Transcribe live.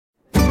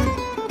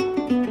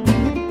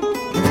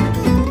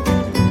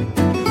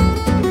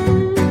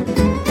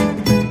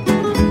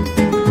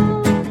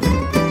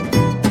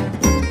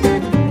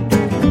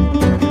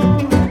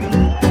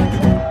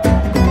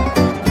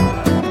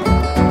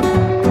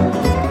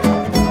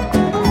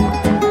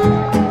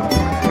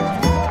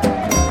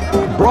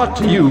brought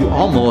to you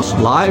almost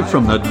live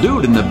from the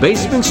Dude in the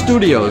Basement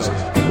studios.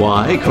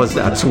 Why? Because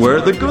that's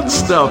where the good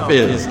stuff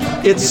is.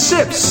 It's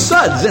Sips,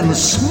 Suds, and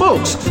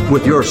Smokes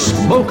with your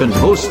smoking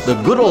host, the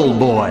good old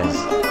boys.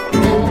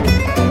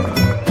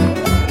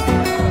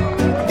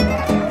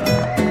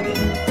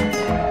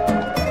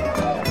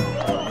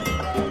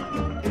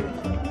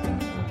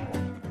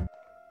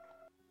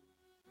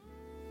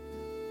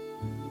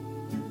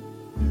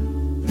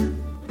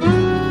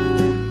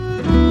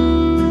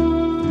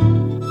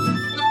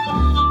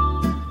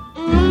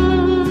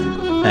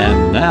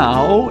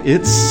 Now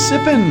it's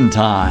sippin'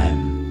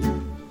 time.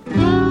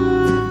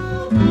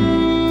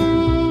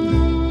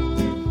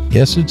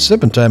 Yes, it's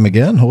sippin' time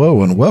again.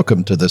 Hello and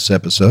welcome to this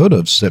episode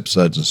of Sips,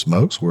 Suds, and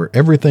Smokes, where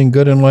everything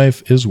good in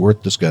life is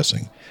worth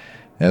discussing.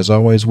 As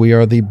always, we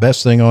are the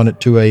best thing on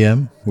at 2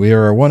 a.m. We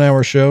are a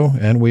 1-hour show,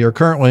 and we are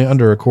currently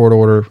under a court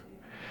order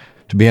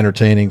to be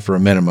entertaining for a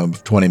minimum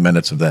of 20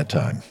 minutes of that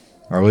time.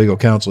 Our legal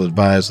counsel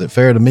advised that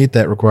failure to meet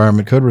that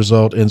requirement could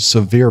result in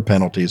severe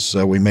penalties,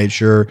 so we made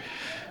sure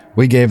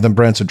we gave them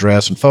Brent's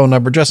address and phone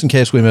number just in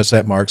case we miss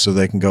that mark so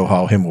they can go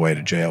haul him away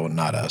to jail and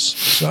not us.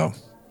 So,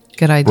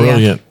 good idea.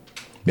 Brilliant.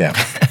 Yeah.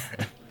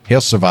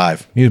 He'll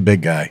survive. He's a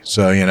big guy.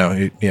 So,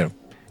 he'll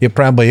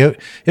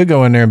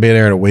go in there and be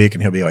there in a week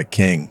and he'll be like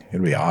king.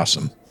 It'll be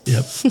awesome.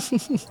 Yep.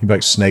 He'll be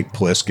like Snake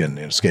Plissken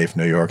in Escape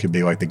from New York. He'll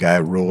be like the guy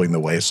ruling the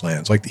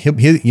wastelands. Like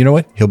you know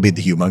what? He'll be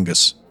the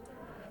Humongous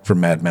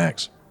from Mad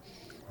Max.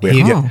 We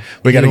got to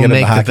get him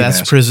make the best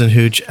mask. Prison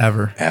hooch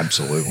ever.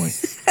 Absolutely.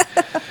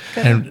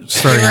 And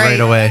starting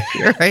right away.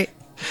 You're right.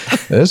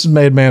 This is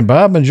Made Man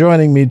Bob, and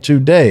joining me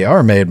today,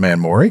 our Made Man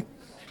Maury.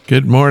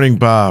 Good morning,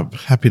 Bob.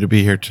 Happy to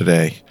be here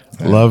today.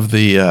 Love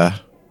the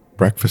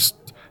breakfast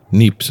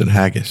neeps and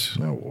haggis.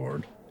 Oh,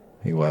 Lord.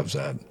 He loves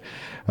that.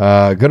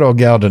 Good old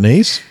gal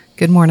Denise.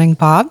 Good morning,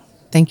 Bob.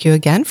 Thank you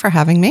again for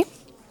having me.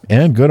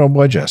 And good old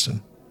boy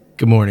Justin.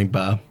 Good morning,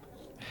 Bob.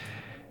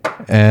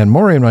 And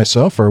Maury and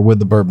myself are with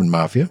the Bourbon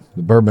Mafia.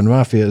 The Bourbon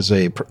Mafia is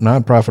a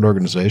nonprofit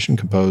organization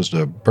composed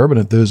of bourbon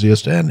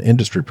enthusiasts and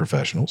industry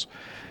professionals.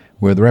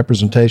 With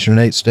representation in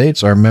 8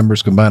 states, our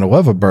members combine a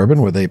love of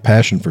bourbon with a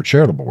passion for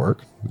charitable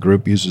work. The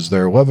group uses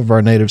their love of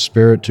our native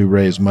spirit to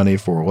raise money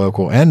for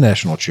local and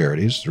national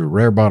charities through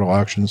rare bottle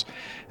auctions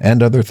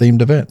and other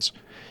themed events.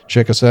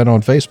 Check us out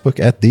on Facebook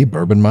at the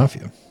Bourbon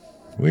Mafia.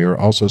 We are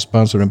also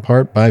sponsored in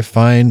part by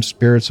Fine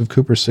Spirits of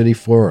Cooper City,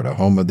 Florida,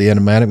 home of the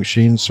Enigmatic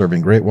Machine,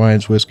 serving great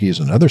wines, whiskeys,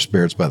 and other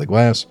spirits by the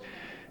glass.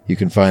 You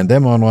can find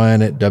them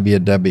online at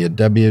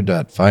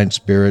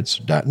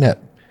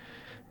www.finespirits.net.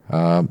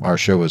 Our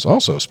show is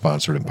also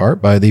sponsored in part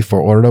by the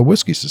Fort Lauderdale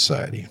Whiskey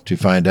Society. To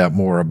find out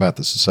more about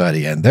the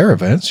society and their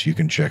events, you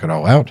can check it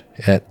all out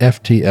at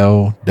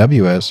ftlws.com.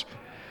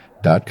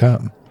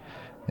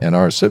 And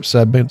our sip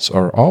segments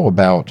are all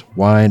about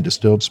wine,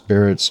 distilled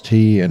spirits,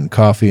 tea, and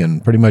coffee,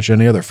 and pretty much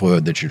any other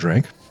fluid that you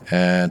drink.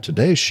 And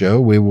today's show,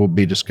 we will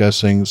be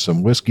discussing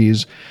some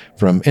whiskeys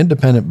from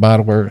independent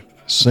bottler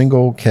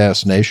Single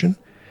Cask Nation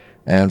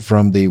and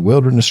from the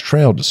Wilderness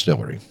Trail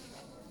Distillery.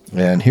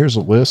 And here's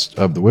a list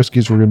of the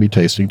whiskeys we're going to be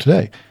tasting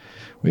today.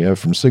 We have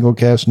from Single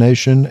Cask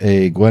Nation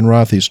a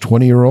Glenrothes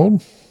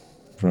 20-year-old.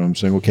 From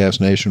Single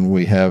Cask Nation,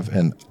 we have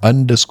an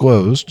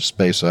undisclosed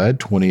Speyside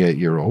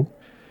 28-year-old.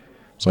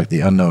 It's like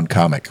the Unknown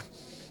Comic.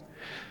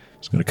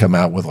 It's going to come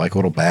out with like a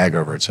little bag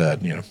over its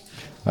head,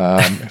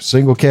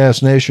 Single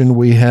Cask Nation,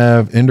 we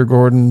have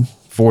Indergordon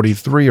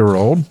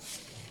 43-year-old.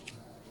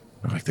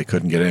 Like they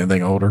couldn't get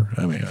anything older.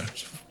 I mean,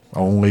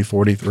 only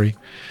 43.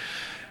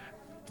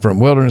 From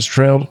Wilderness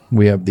Trail,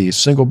 we have the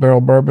Single Barrel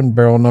Bourbon,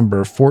 barrel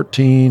number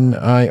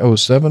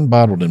 14I07,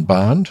 bottled in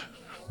bond.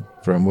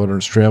 From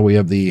Wilderness Trail, we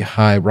have the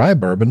High Rye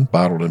Bourbon,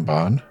 bottled in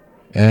bond,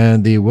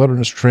 and the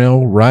Wilderness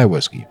Trail Rye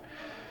Whiskey.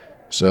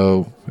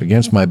 So,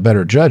 against my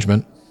better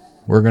judgment,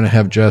 we're going to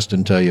have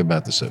Justin tell you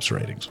about the SIPS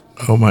ratings.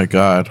 Oh, my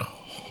God.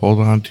 Hold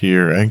on to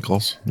your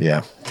ankles.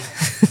 Yeah.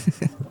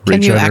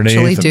 Can you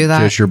actually do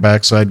that? Kiss your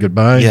backside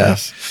goodbye?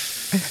 Yes.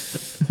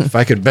 If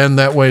I could bend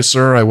that way,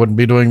 sir, I wouldn't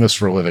be doing this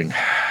for a living.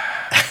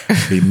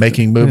 I'd be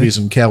making movies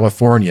in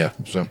California.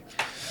 So,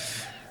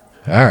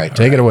 all right,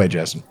 take it away,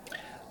 Justin.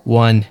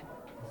 1,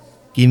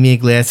 give me a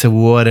glass of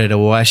water to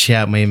wash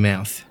out my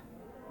mouth.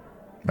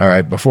 All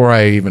right, before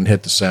I even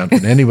hit the sound,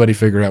 can anybody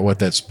figure out what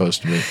that's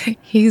supposed to be?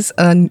 He's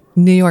a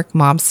New York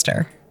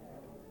mobster.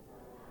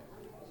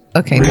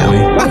 Okay, Really?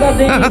 no.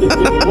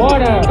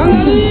 Water.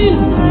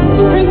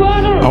 Bring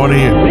water. I want to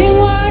hear. Bring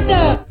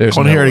water. There's I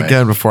want to hear way. it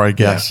again before I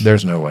guess. Yeah,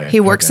 there's no way. He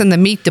works in the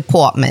meat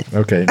department.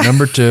 Okay,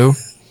 number 2.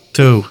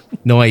 2,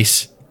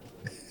 nice.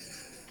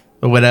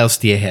 But what else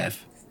do you have?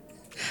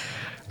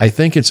 I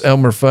think it's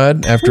Elmer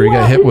Fudd after he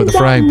got hit with a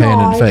frying pan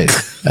in the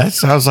face. That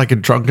sounds like a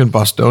drunken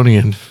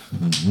Bostonian.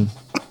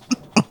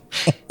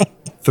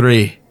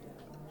 3,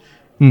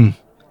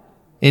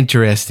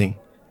 interesting.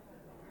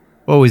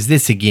 What was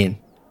this again?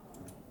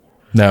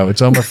 No,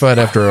 it's Elmer Fudd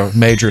after a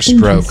major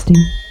stroke.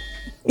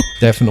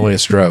 Definitely a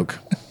stroke.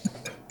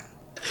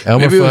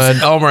 Elmer Maybe it was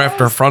Fudd, Elmer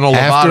after a frontal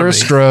after a lobotomy.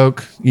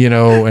 stroke,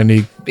 and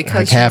he Because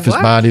like half you his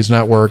what? body's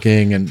not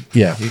working, and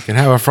You can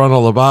have a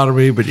frontal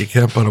lobotomy, but you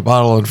can't put a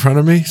bottle in front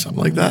of me.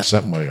 Something like that.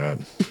 something like that.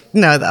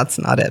 No, that's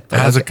not it. But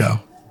How's it go?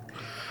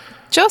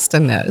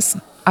 Justin knows.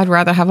 I'd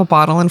rather have a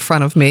bottle in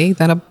front of me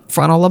than a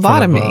frontal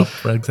lobotomy.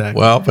 Exactly.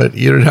 Well, but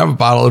you didn't have a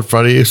bottle in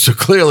front of you, so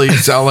clearly you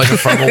sound like a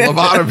frontal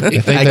lobotomy.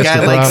 I think I that's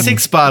got the like problem.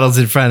 6 bottles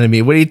in front of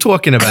me. What are you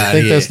talking about? I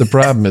think here? that's the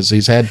problem is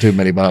he's had too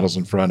many bottles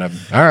in front of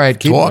him. All right,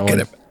 keep Talking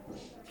going. about.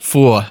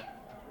 4.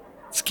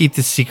 Let's keep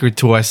the secret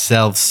to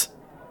ourselves.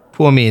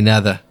 Pour me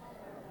another.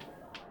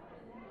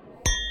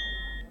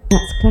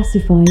 That's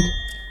classified.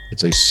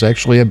 It's a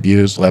sexually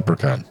abused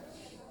leprechaun.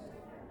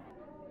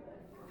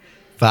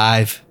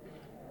 5.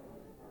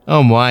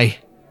 Oh my.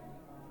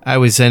 I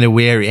was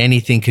unaware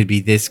anything could be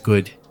this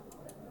good.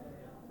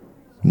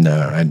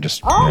 No, I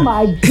just. Oh yeah.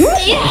 my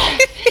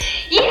goodness!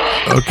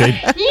 Okay,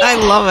 I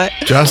love it.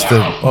 Justin.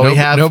 Well, we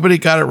have- nobody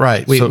got it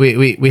right. We, so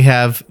we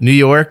have New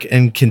York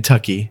and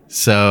Kentucky.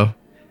 So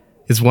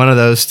it's one of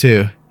those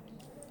two.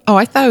 Oh,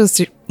 I thought it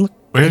was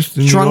where's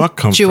the New York drunk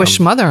come Jewish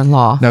from?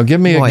 mother-in-law. Now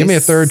give me a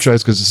voice. third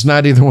choice because it's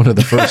not either one of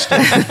the first two.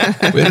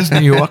 Where does New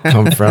York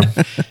come from?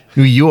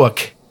 New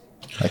York.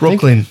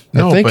 Brooklyn.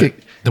 No, I think but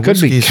it the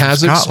could be whiskey's from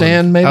Kazakhstan,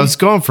 Scotland. maybe. I was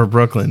going for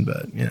Brooklyn,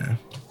 but yeah.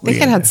 I think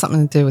it had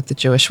something to do with the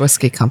Jewish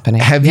whiskey company.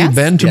 Have Yes? you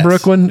been to Yes.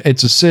 Brooklyn?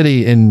 It's a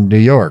city in New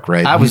York,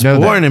 right? I You was know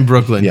born that. in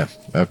Brooklyn. Yeah.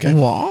 Okay.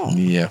 Wow.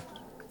 Yeah.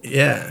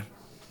 Yeah.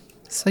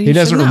 So you He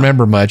doesn't should know.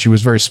 remember much. He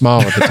was very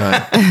small at the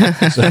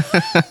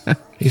time.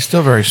 He's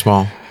still very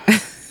small.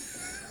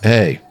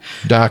 Hey,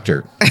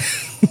 doctor,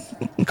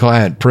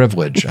 client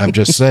privilege. I'm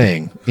just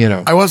saying,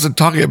 I wasn't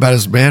talking about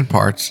his man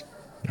parts.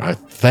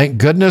 thank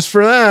goodness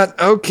for that.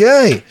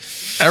 Okay.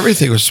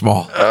 Everything was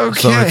small.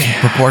 So Okay. it's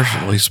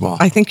proportionally small.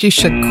 I think you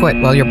should quit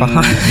while you're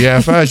behind. Yeah,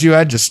 if I was you,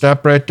 I'd just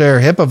stop right there.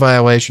 HIPAA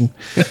violation.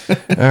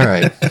 All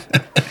right.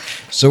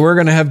 So we're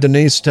going to have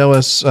Denise tell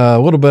us a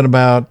little bit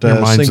about Your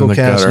mind's in Single the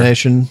Cast gutter.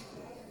 Nation.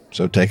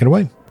 So take it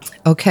away.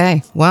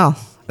 Okay. Well,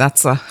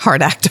 that's a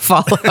hard act to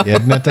follow.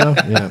 Isn't it, though?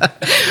 Yeah.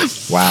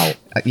 Wow.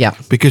 Yeah.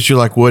 Because you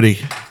like Woody.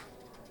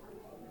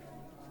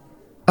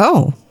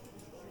 Oh,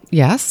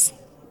 yes.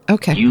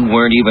 Okay. You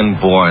weren't even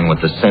born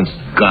with the sense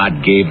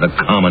God gave the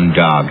common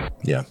dog.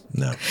 Yeah.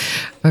 No.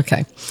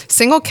 Okay.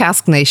 Single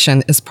Cask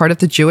Nation is part of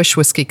the Jewish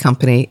Whiskey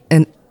Company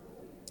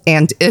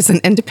and is an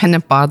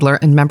independent bottler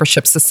and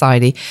membership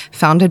society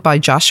founded by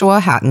Joshua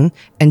Hatton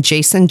and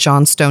Jason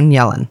Johnstone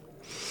Yellen.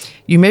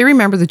 You may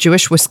remember the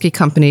Jewish Whiskey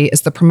Company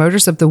as the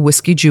promoters of the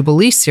Whiskey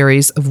Jubilee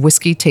series of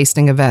whiskey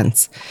tasting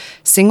events.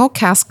 Single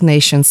Cask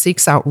Nation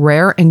seeks out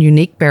rare and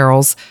unique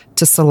barrels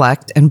to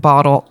select and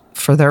bottle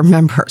for their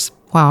members.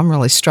 Wow, I'm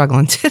really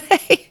struggling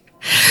today.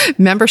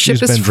 Membership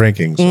She's is been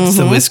drinking. So. It's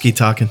the whiskey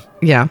talking.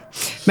 Yeah.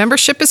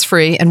 Membership is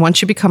free, and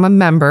once you become a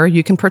member,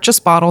 you can purchase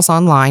bottles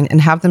online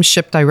and have them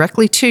shipped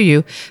directly to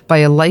you by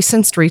a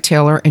licensed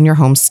retailer in your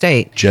home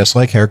state. Just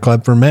like Hair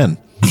Club for Men.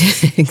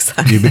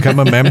 Exactly. You become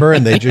a member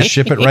and they just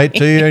ship it right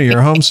to you in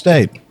your home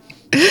state.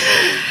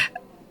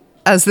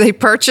 As they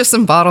purchase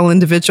and bottle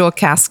individual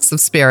casks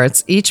of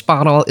spirits, each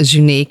bottle is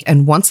unique,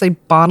 and once a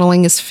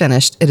bottling is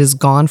finished, it is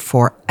gone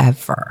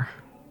forever.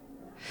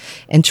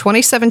 In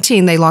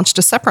 2017, they launched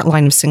a separate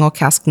line of Single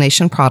Cask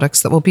Nation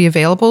products that will be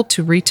available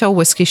to retail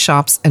whiskey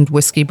shops and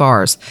whiskey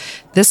bars.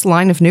 This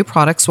line of new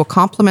products will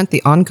complement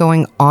the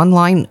ongoing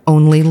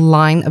online-only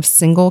line of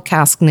Single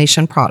Cask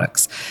Nation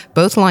products.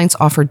 Both lines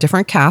offer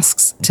different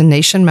casks to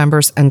Nation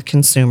members and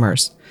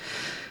consumers.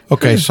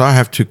 Okay, so I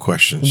have 2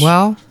 questions.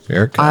 Well,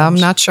 Here it I'm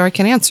comes. not sure I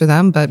can answer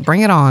them, but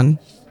bring it on.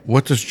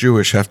 What does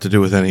Jewish have to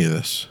do with any of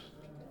this?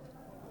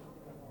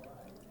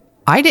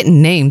 I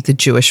didn't name the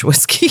Jewish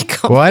whiskey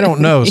company. Well, I don't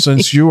know.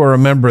 Since you are a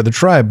member of the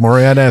tribe,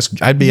 Maury,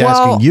 I'd be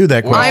asking you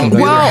that question.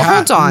 neither Well, hold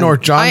Hatton on. nor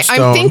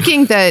Johnstone I'm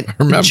thinking that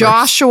are members.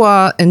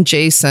 Joshua and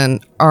Jason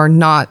are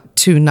not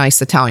 2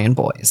 nice Italian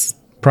boys.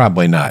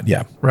 Probably not.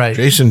 Yeah. Right.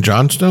 Jason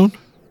Johnstone?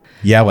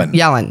 Yellen.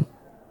 Yellen.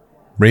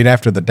 Read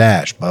after the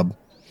dash, bub.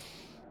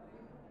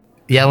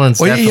 Yellen's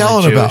What are you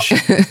definitely yelling Jewish.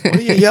 about? What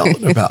are you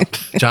yelling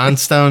about?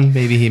 Johnstone,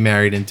 maybe he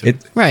married into it.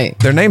 Right.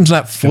 Their name's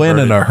not Flynn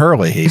and a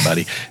Hurley,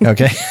 buddy.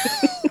 Okay.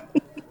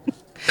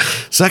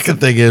 Second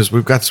thing is,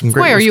 we've got some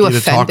great Why, are you whiskey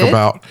to talk offended?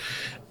 about.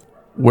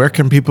 Where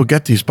can people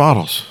get these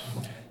bottles?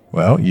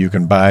 Well, you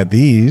can buy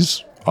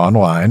these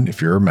online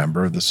if you're a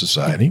member of the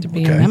society. To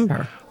be a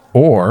member.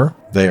 Or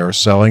they are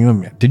selling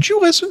them. Did you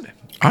listen?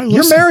 I You're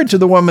listened. married to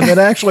the woman that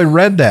actually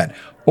read that.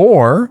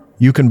 Or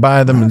you can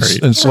buy them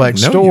in select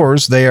I know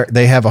stores.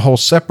 They have a whole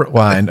separate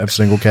line of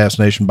Single Cask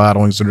Nation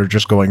bottlings that are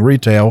just going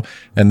retail,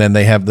 and then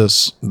they have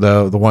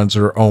the ones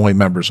that are only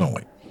members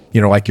only. You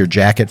know, like your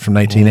jacket from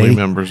Only 1980.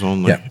 members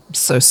only. Yeah, I'm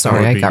so sorry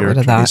would I be got your rid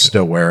of he's that.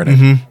 still wearing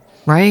it.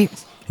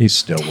 Right? He's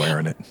still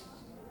wearing it.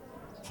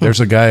 There's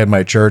a guy in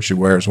my church who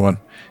wears one.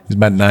 He's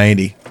about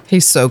 90.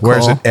 He's so cool.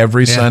 Wears it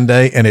every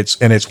Sunday, and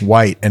it's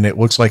white, and it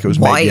looks like it was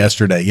White. made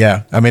yesterday.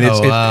 Yeah, I mean,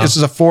 wow. this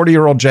is a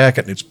 40-year-old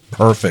jacket, and it's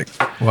perfect.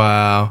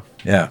 Wow.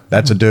 Yeah,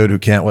 that's a dude who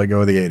can't let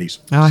go of the 80s.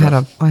 Oh, I had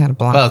a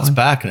black Well, it's one.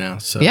 back now.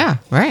 So Yeah,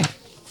 right.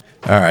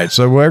 All right,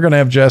 so we're going to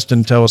have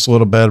Justin tell us a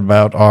little bit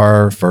about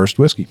our first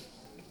whiskey.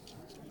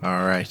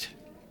 All right.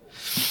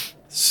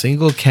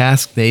 Single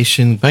Cask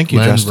Nation. Thank you,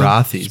 Glen Justin.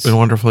 Rothes. It's been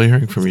wonderful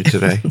hearing from you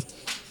today.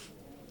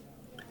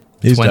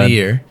 He's 20 done.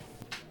 year.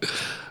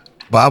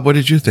 Bob, what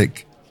did you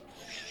think?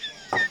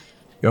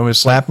 You want me to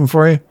slap him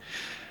for you?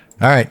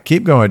 All right,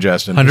 keep going,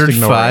 Justin. Just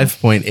ignore him.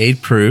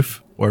 105.8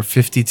 proof or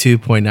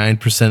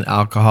 52.9%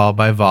 alcohol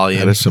by volume.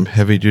 That is some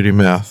heavy-duty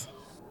math.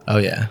 Oh,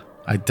 yeah.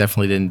 I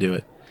definitely didn't do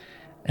it.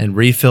 And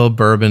refill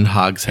bourbon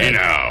hogshead.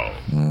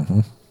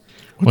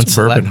 What's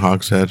a bourbon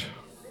hogshead?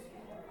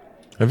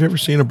 Have you ever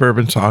seen a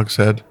bourbon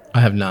hogshead?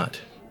 I have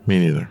not. Me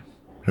neither.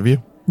 Have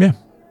you? Yeah.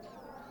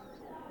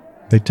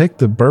 They take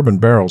the bourbon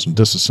barrels and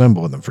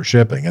disassemble them for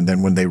shipping, and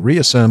then when they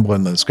reassemble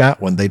in the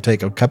Scott one, they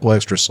take a couple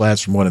extra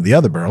slats from one of the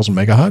other barrels and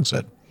make a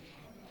hogshead.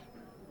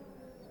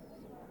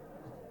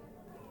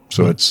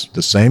 So it's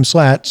the same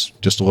slats,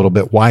 just a little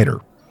bit wider.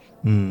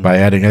 By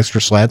adding extra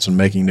slats and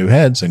making new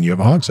heads, and you have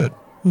a hogshead.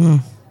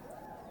 I'm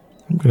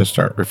going to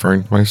start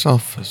referring to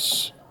myself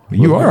as...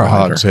 You are a wider.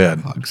 hogshead.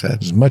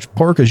 Hogshead. As much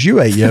pork as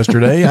you ate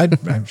yesterday, I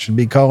should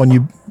be calling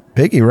you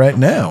Piggy right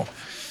now.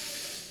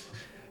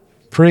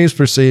 Please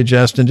proceed,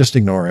 Justin. Just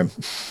ignore him.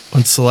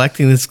 When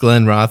selecting this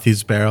Glen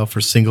Rothes barrel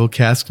for Single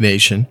Cask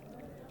Nation,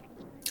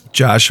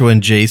 Joshua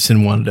and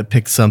Jason wanted to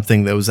pick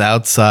something that was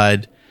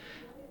outside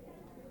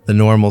the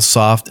normal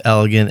soft,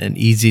 elegant, and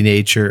easy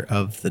nature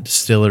of the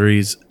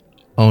distillery's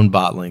own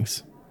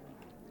bottlings.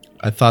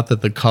 I thought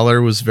that the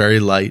color was very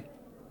light.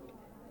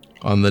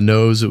 On the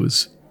nose, it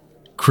was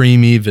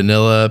creamy,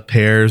 vanilla,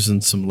 pears,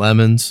 and some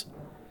lemons.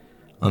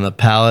 On the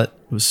palate,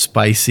 it was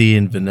spicy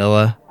and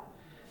vanilla,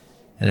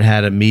 and it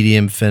had a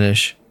medium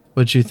finish.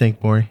 What'd you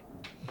think, Maury?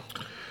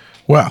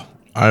 Well,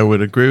 I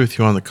would agree with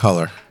you on the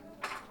color.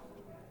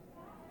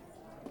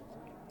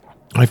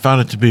 I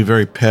found it to be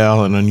very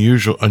pale and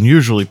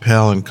unusually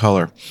pale in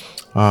color.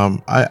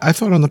 I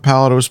thought on the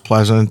palate it was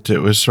pleasant. It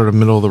was sort of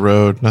middle of the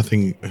road,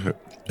 nothing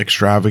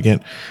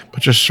extravagant,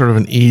 but just sort of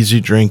an easy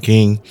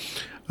drinking,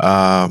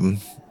 non-peated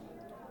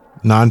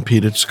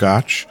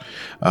Scotch.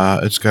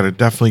 It's got a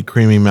definitely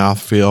creamy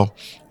mouthfeel,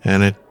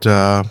 and it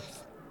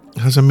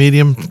has a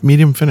medium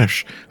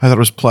finish. I thought it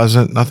was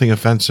pleasant, nothing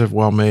offensive,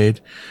 well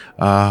made,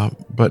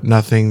 but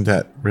nothing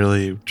that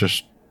really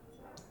just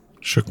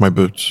shook my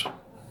boots.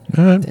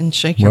 All right. Didn't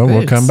shake your Well, we'll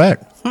boots. come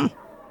back.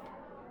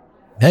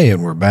 Hey,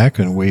 and we're back,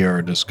 and we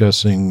are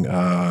discussing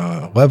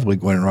lovely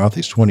Glen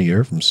Rothes 20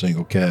 year from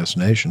Single Cask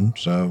Nation.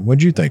 So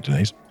what'd you think,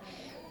 Denise?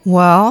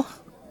 Well,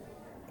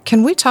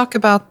 can we talk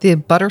about the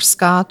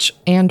butterscotch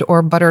and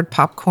or buttered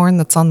popcorn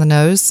that's on the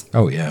nose?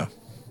 Oh, yeah.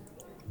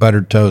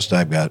 Buttered toast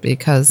I've got.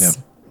 Because,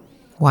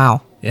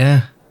 wow,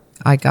 Yeah.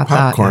 I got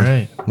Popcorn,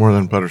 Right. more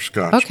than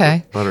butterscotch. that.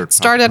 Okay. but buttered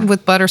Started popcorn.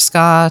 with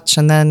butterscotch,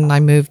 and then I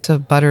moved to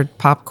buttered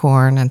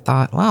popcorn and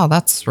thought, wow,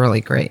 that's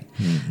really great.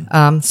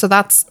 So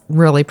that's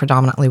really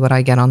predominantly what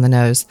I get on the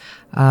nose.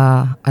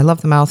 I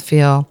love the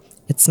mouthfeel.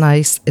 It's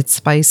nice. It's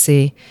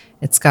spicy.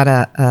 It's got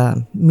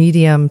a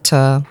medium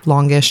to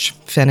longish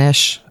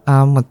finish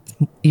with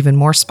even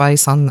more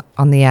spice on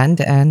the end,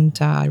 and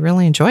I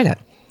really enjoyed it.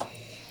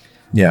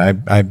 Yeah,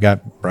 I've got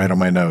right on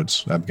my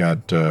notes. I've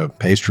got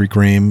pastry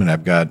cream, and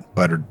I've got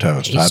buttered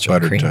toast, hot Pastry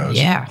buttered cream, toast.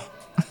 yeah.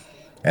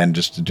 And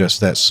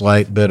just that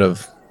slight bit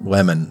of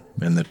lemon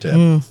in the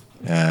tip.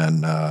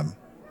 And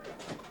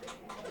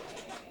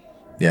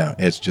yeah,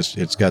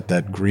 it's got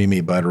that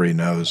creamy, buttery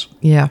nose.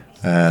 Yeah.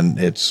 And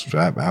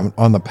I'm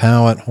on the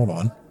palate. Hold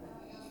on.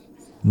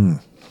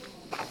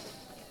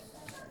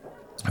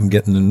 I'm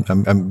getting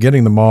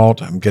the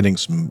malt. I'm getting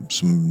some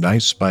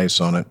nice spice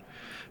on it.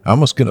 I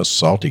almost get a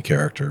salty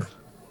character.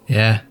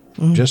 Yeah.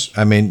 Just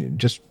a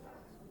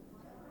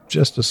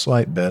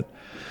slight bit.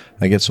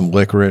 I get some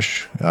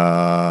licorice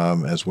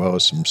as well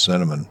as some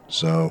cinnamon.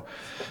 So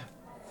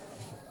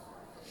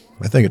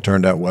I think it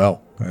turned out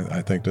well.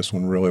 I think this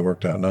one really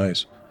worked out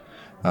nice.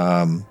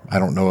 I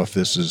don't know if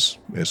this is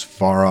as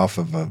far off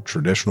of a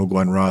traditional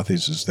Glen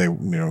Rothes as they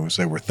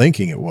were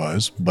thinking it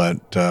was,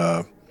 but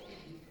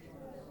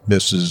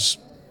this is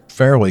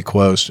fairly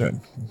close.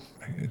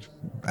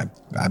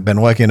 I've been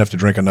lucky enough to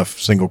drink enough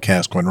single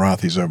cask Glen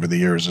Rothes over the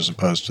years as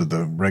opposed to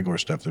the regular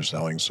stuff they're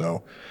selling.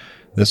 So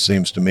this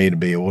seems to me to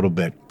be a little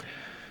bit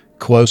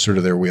closer to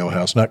their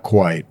wheelhouse. Not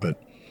quite, but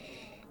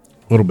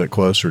a little bit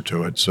closer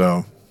to it.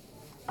 So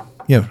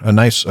yeah, a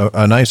nice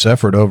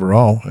effort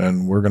overall.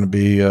 And we're going to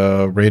be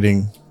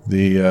rating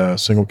the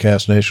Single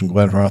Cask Nation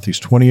Glen Rothes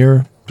 20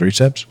 year, 3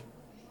 sips.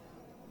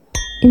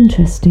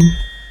 Interesting.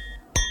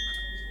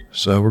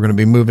 So we're going to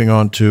be moving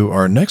on to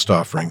our next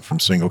offering from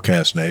Single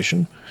Cask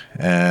Nation,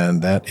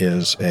 and that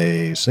is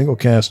a Single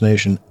Cask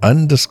Nation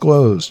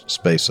undisclosed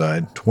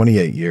Speyside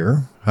 28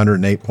 year,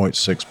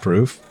 108.6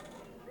 proof.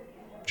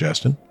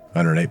 Justin,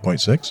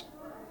 108.6.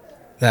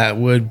 That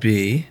would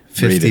be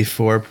Read it.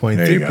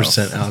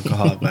 54.3%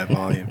 alcohol by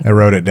volume. I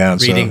wrote it down.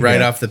 Reading so, right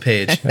yeah. off the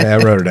page. Yeah, I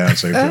wrote it down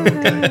so you feel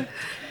okay.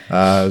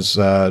 Has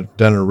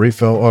done a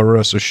refill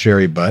Oloroso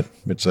sherry butt.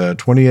 It's a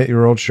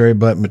 28-year-old sherry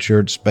butt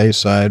matured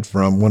Speyside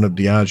from one of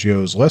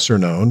Diageo's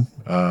lesser-known,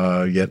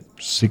 yet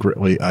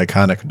secretly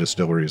iconic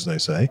distilleries, they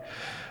say.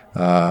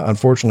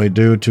 Unfortunately,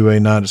 due to a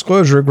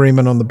non-disclosure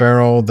agreement on the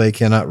barrel, they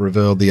cannot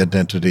reveal the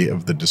identity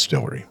of the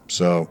distillery.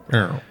 So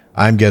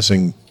I'm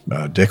guessing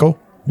Dickel?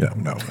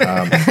 No.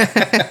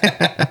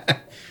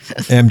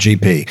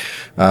 MGP.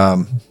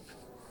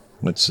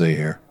 Let's see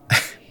here.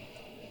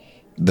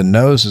 The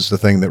nose is the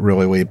thing that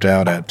really leaped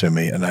out to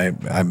me, and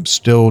I'm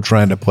still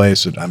trying to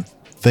place it. I'm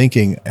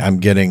thinking I'm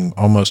getting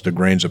almost a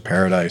Grains of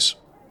Paradise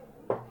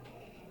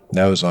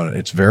nose on it.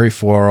 It's very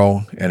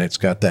floral, and it's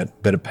got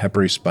that bit of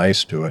peppery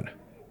spice to it.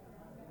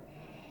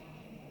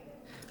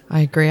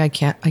 I agree. I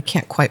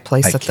can't quite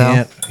place it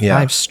though. Yeah.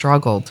 I've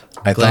struggled.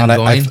 I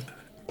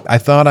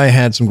thought I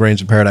had some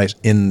Grains of Paradise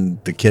in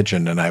the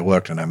kitchen, and I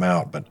looked, and I'm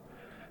out. But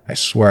I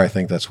swear I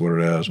think that's what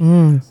it is.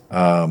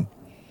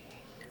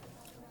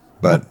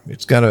 But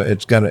it's got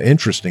an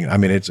interesting. I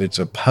mean, it's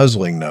a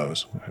puzzling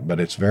nose, but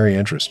it's very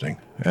interesting.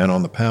 And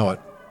on the palate,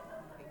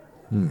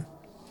 yeah,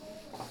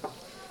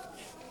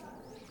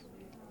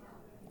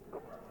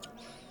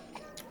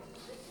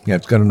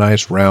 it's got a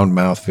nice round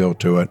mouthfeel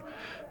to it.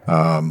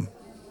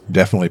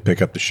 Definitely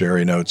pick up the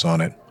sherry notes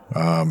on it.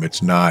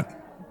 It's not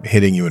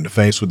hitting you in the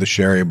face with the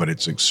sherry, but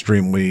it's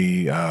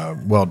extremely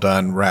well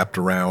done, wrapped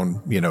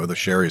around, the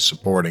sherry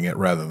supporting it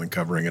rather than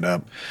covering it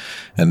up.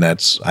 And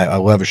I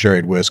love a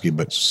sherried whiskey,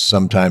 but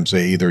sometimes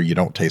either you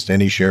don't taste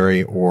any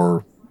sherry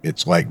or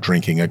it's like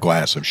drinking a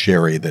glass of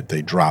sherry that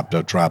they dropped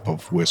a drop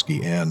of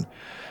whiskey in.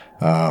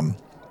 A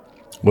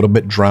little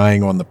bit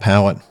drying on the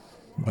palate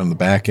on the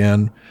back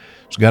end.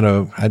 It's got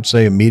I'd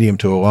say a medium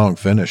to a long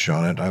finish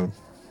on it. I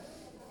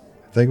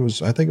think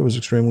it was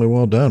extremely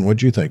well done.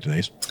 What'd you think,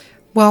 Denise?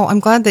 Well, I'm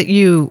glad that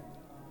you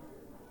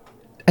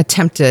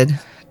attempted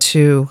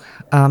to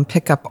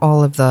pick up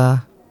all of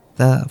the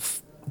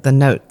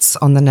notes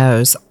on the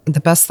nose. The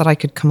best that I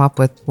could come up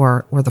with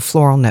were the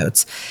floral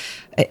notes.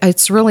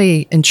 It's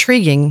really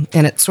intriguing,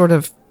 and it sort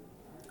of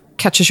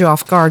catches you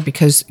off guard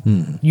because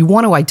you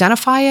want to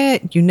identify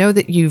it. You know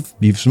that you've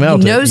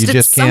smelled it. You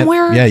just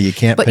somewhere. Can't. Yeah, you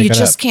can't. But pick you it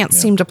just up. can't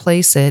seem to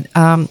place it.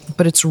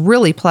 But it's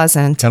really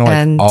pleasant, Kind of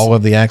like all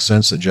of the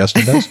accents that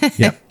Justin does.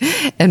 Yeah,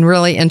 and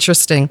really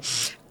interesting.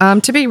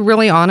 To be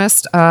really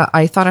honest,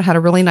 I thought it had a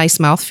really nice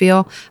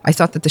mouthfeel. I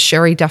thought that the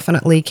sherry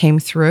definitely came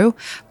through.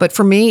 But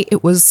for me,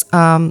 it was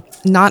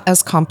not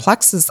as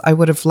complex as I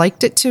would have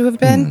liked it to have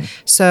been.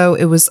 So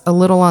it was a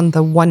little on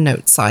the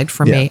one-note side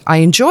for me. I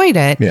enjoyed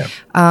it,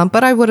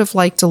 but I would have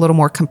liked a little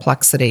more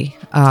complexity.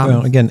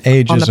 Well, again,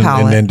 age isn't an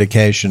palate.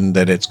 indication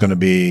that it's going to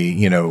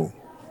be,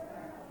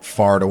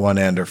 far to one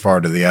end or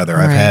far to the other.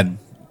 Right. I've had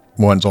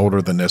ones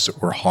older than this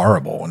that were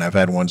horrible, and I've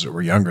had ones that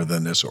were younger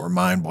than this that were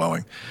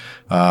mind-blowing.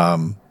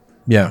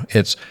 Yeah,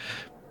 it's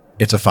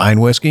a fine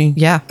whiskey.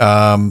 Yeah.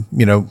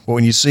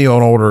 When you see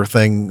an older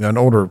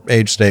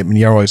age statement,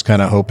 you're always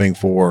kind of hoping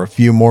for a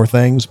few more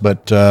things.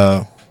 But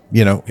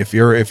if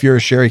you're a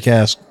sherry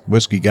cask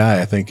whiskey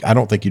guy, I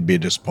don't think you'd be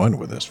disappointed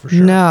with this for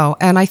sure. No,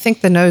 and I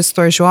think the nose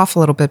throws you off a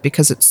little bit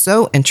because it's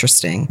so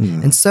interesting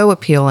and so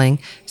appealing.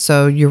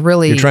 So you're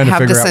trying to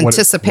have this figure out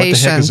anticipation what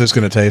the heck is this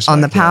going to taste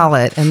on like? the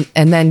palate,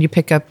 and then you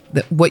pick up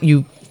what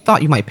you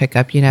thought you might pick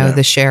up,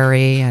 the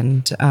sherry,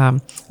 and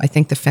I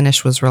think the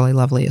finish was really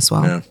lovely as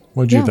well. Yeah.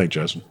 What did you think,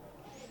 Justin?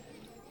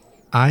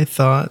 I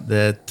thought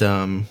that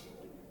kind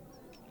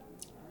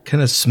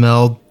of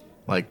smelled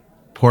like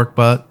pork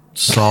butt,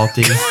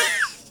 salty.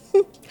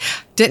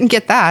 Didn't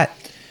get that.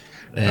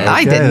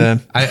 I didn't.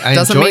 Then. I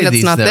Doesn't enjoyed mean it's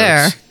these not notes.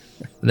 there.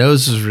 The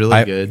nose is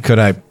really good.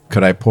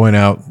 Could I point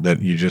out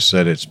that you just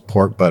said it's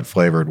pork butt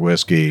flavored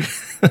whiskey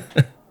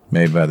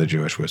made by the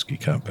Jewish Whiskey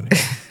Company?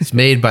 It's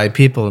made by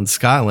people in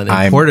Scotland,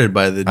 imported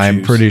by the Jews.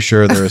 I'm pretty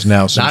sure there is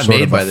now some Not sort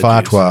made of by a the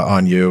fatwa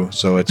on you.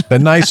 So it's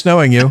been nice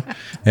knowing you.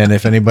 And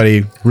if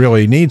anybody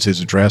really needs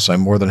his address,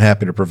 I'm more than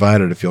happy to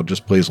provide it if you'll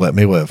just please let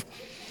me live.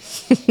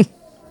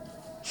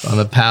 On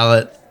the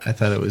palate, I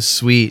thought it was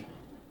sweet.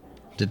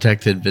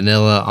 Detected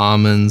vanilla,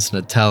 almonds,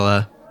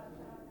 Nutella.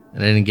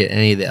 And I didn't get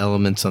any of the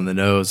elements on the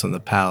nose on the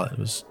palate. It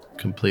was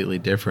completely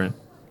different.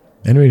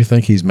 Anybody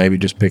think he's maybe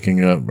just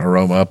picking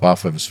aroma up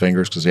off of his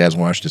fingers because he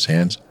hasn't washed his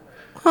hands?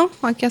 Well,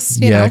 I guess,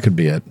 that could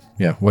be it.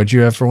 Yeah. What'd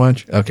you have for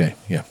lunch? Okay.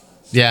 Yeah.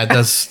 Yeah, it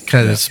does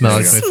kind of smell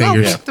like my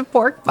fingers. The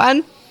pork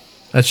bun.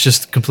 That's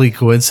just complete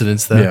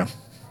coincidence, though. Yeah.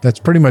 That's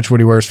pretty much what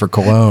he wears for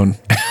cologne.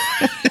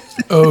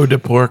 Oh, the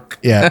pork.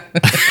 Yeah.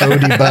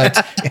 Odie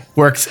butt.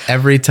 Works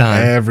every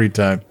time. Every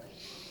time.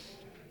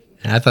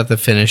 And I thought the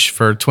finish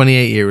for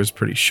 28 years was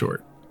pretty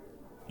short.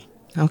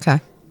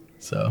 Okay.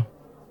 So,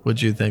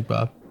 what'd you think,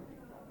 Bob?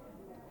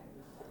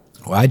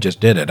 Well, I just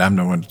did it. I'm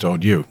the one who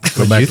told you. Go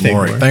What'd back you to think,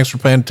 Lori. Lori? Thanks for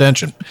paying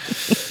attention.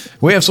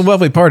 We have some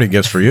lovely party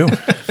gifts for you.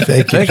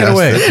 Thank you. Take it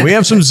away. We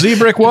have some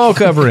Z-Brick wall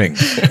covering. We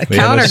have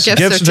counter a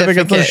gift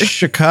certificate from certificate.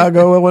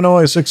 Chicago,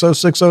 Illinois,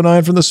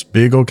 60609 from the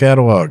Spiegel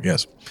catalog.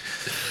 Yes.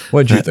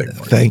 What did you think,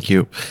 Lori? Thank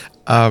you.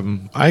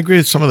 I agree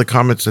with some of the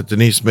comments that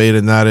Denise made,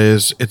 and that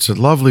is, it's a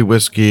lovely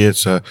whiskey.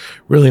 It's a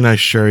really nice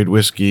sherried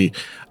whiskey.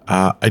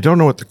 I don't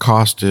know what the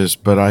cost is,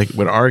 but I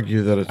would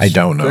argue that it's I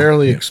don't know.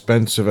 fairly Yeah.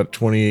 expensive at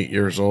 28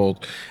 years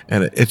old,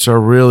 and it's a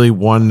really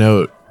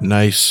one-note,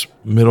 nice,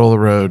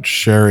 middle-of-the-road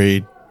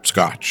sherry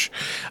Scotch.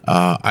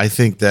 I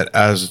think that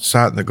as it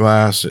sat in the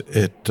glass,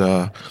 it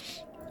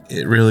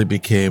really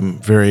became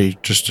very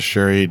just a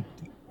sherry,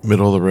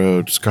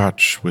 middle-of-the-road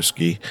Scotch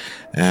whiskey,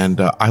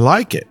 and I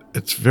like it.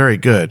 It's very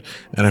good,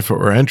 and if it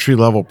were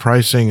entry-level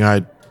pricing,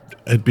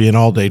 it'd be an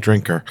all-day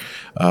drinker.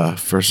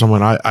 For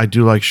someone, I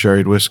do like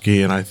sherried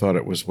whiskey, and I thought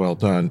it was well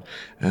done,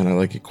 and I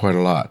like it quite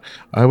a lot.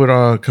 I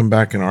would come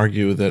back and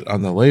argue that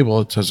on the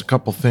label it says a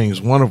couple things,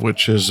 one of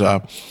which is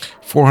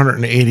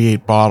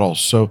 488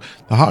 bottles. So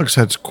the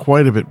hogshead's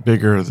quite a bit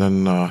bigger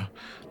than a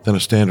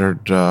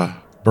standard bourbon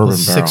barrel.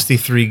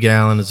 63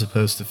 gallon as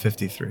opposed to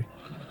 53.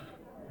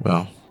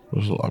 Well,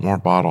 there's a lot more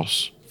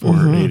bottles.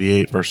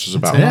 488 versus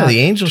about Yeah, the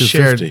angel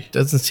share 250.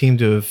 doesn't seem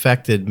to have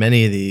affected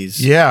many of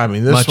these. Yeah, I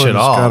mean, this much one's at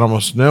all. got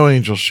almost no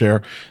angel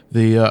share.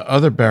 The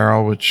other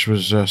barrel, which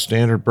was a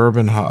standard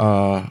bourbon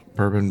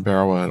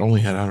barrel, it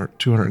only had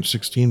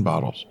 216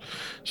 bottles.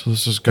 So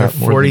this has got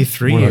more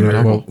 43 than here.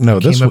 double. Well,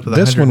 no, Came this up with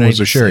this one was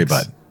a sherry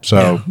 196. butt.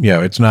 So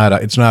yeah, it's not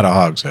a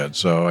hogshead.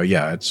 So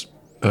yeah, it's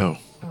Oh,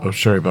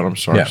 sherry butt. I'm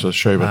sorry. Yeah. So the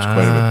sherry butt's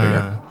quite a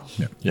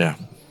bit bigger. Yeah.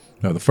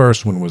 no. The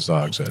first one was the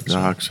hogshead. The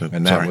hogshead,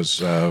 and that sorry.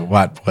 was a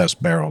lot less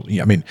barrel.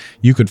 Yeah, I mean,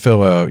 you could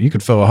fill a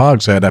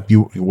hogshead up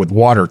with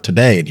water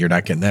today, and you're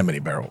not getting that many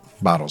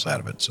bottles out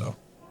of it. So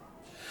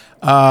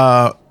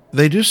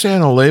They do say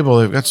on the label,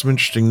 they've got some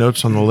interesting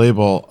notes on the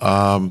label,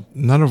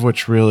 none of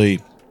which really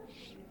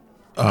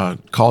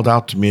called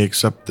out to me,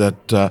 except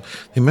that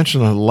they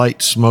mentioned a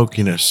light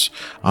smokiness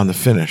on the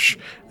finish.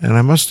 And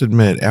I must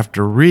admit,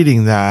 after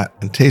reading that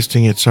and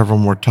tasting it several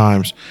more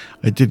times,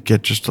 I did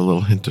get just a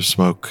little hint of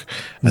smoke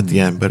at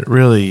the end. But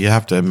really, you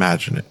have to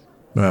imagine it.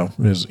 well,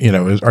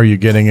 are you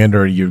getting it,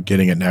 or are you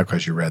getting it now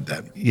because you read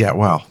that? Yeah,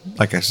 well,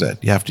 like I said,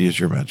 you have to use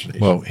your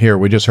imagination. Well, here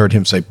we just heard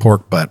him say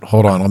pork butt.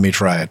 Hold on, let me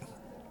try it.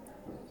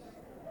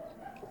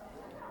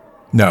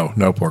 No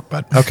pork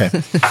butt. Okay.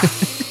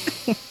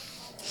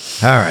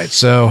 All right,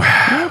 so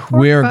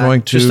we are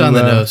going to Just on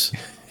the nose.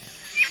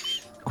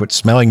 quit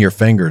smelling your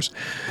fingers.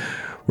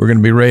 We're going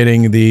to be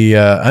rating the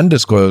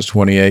undisclosed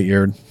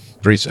 28-year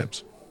 3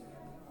 sips.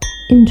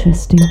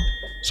 Interesting.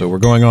 So we're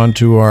going on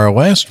to our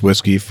last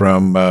whiskey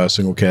from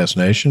Single Cask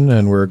Nation,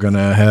 and we're going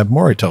to have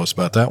Maury tell us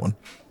about that one.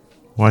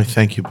 Why,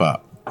 thank you,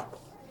 Bob.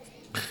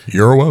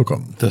 You're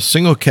welcome. The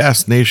Single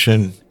Cask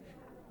Nation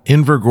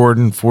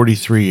Invergordon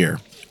 43 year,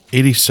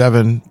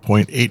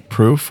 87.8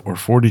 proof or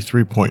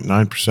 43.9%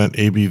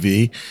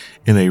 ABV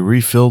in a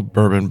refilled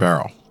bourbon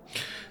barrel.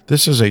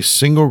 This is a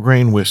single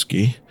grain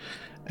whiskey,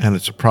 and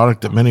it's a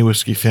product that many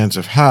whiskey fans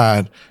have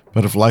had,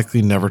 but have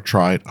likely never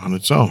tried on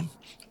its own.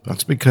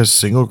 That's because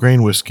single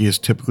grain whiskey is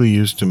typically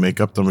used to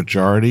make up the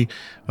majority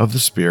of the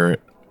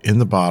spirit in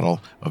the bottle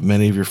of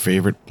many of your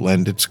favorite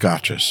blended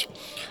scotches.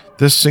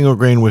 This single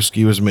grain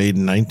whiskey was made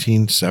in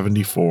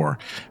 1974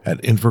 at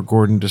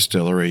Invergordon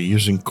Distillery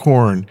using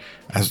corn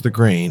as the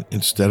grain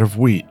instead of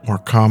wheat, more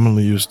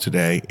commonly used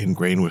today in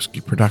grain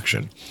whiskey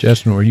production.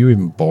 Justin, were you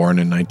even born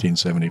in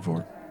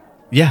 1974?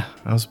 Yeah,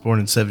 I was born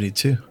in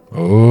 72.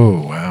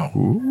 Oh, wow.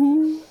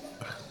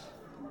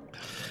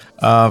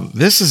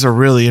 This is a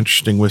really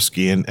interesting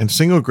whiskey, and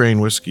single grain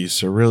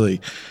whiskeys are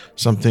really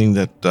something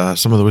that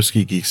some of the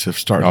whiskey geeks have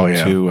started Oh,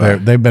 yeah. to.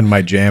 They've been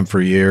my jam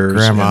for years.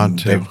 Grandma, and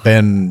too. They've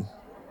been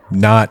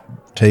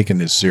not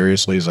taken as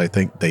seriously as I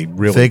think they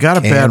really They got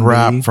a can bad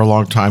rap be. for a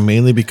long time,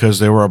 mainly because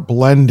they were a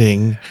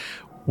blending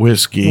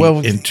whiskey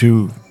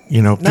into,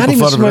 people Not even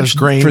thought so of it as much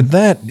grain. for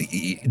that.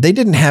 They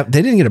didn't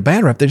get a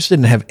bad rap. They just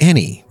didn't have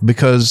any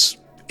because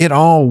it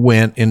all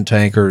went in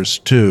tankers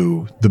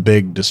to the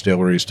big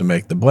distilleries to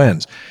make the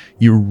blends.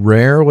 You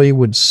rarely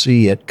would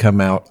see it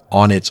come out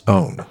on its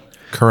own.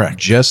 Correct.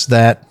 Just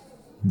that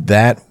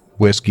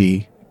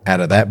whiskey out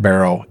of that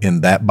barrel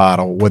in that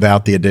bottle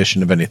without the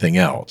addition of anything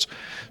else.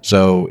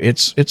 So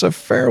it's a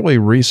fairly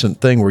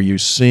recent thing where you're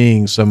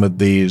seeing some of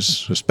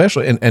these,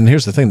 especially, and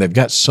here's the thing, they've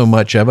got so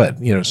much of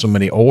it, so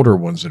many older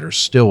ones that are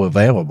still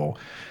available.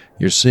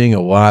 You're seeing a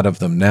lot of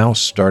them now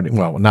starting,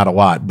 well, not a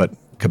lot, but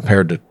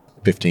compared to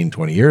 15,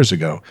 20 years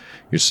ago,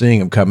 you're seeing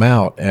them come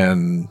out,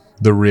 and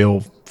the real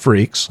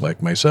freaks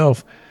like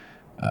myself,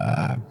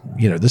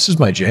 this is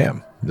my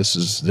jam. This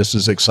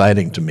is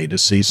exciting to me to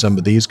see some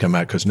of these come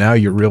out, because now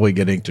you're really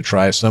getting to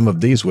try some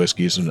of these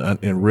whiskeys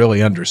and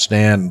really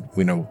understand,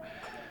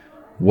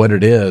 what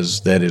it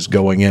is that is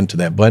going into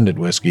that blended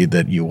whiskey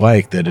that you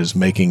like that is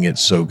making it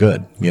so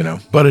good,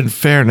 But in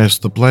fairness,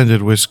 the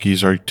blended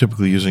whiskeys are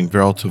typically using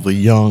relatively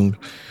young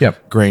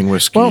grain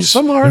whiskeys. Well,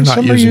 some are, They're and not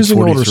some are using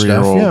older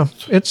 43-year-old.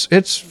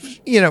 stuff.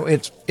 Yeah,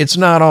 it's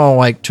not all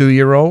like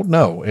 2-year-old.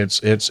 No,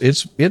 it's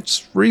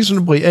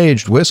reasonably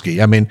aged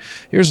whiskey. I mean,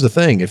 here's the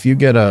thing: if you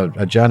get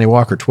a Johnny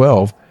Walker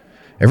 12,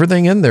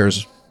 everything in there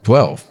is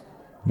 12,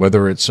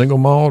 whether it's single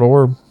malt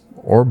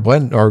or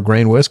blend or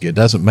grain whiskey. It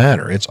doesn't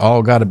matter. It's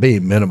all got to be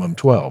minimum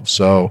 12.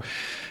 So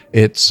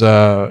it's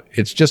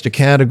just a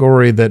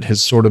category that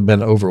has sort of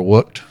been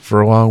overlooked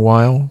for a long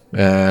while,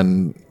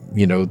 and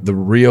the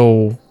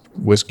real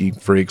whiskey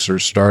freaks are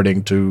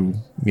starting to,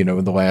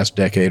 in the last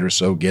decade or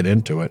so, get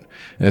into it.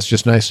 And it's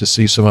just nice to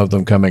see some of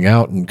them coming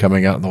out in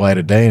the light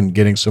of day and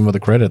getting some of the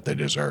credit they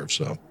deserve.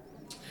 So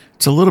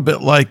it's a little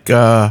bit like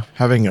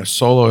having a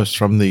soloist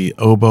from the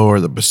oboe or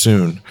the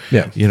bassoon.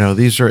 Yeah.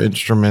 These are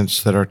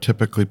instruments that are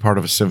typically part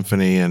of a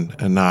symphony and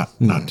not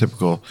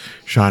typical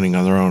shining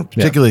on their own,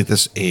 particularly at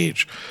this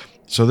age.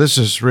 So this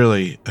is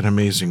really an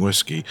amazing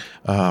whiskey.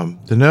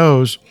 The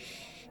nose,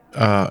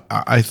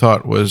 I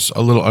thought, was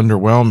a little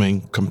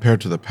underwhelming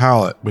compared to the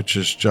palate, which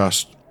is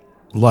just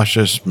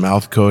luscious,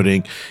 mouth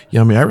coating,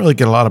 yummy. I really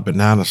get a lot of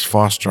Bananas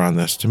Foster on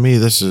this. To me,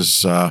 this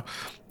is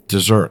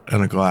dessert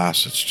in a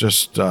glass. It's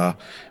just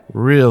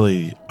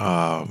really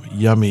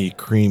yummy,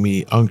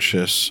 creamy,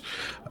 unctuous,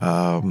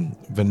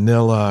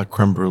 vanilla,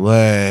 creme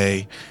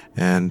brulee,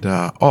 and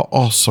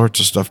all sorts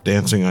of stuff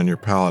dancing on your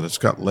palate. It's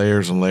got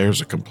layers and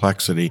layers of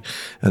complexity,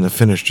 and the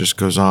finish just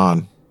goes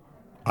on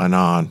and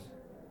on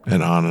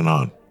and on and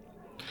on.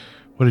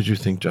 What did you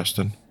think,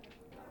 Justin?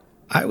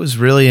 I was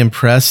really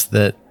impressed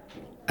that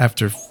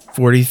after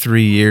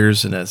 43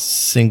 years in a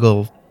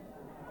second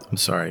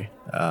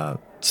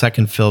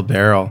fill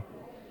barrel,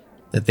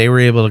 that they were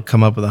able to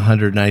come up with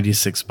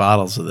 196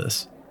 bottles of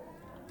this.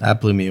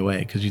 That blew me away,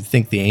 because you'd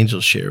think the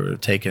Angel Share would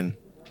have taken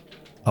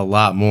a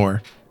lot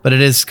more. But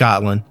it is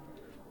Scotland.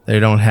 They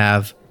don't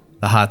have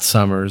the hot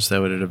summers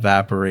that would have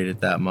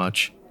evaporated that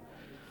much.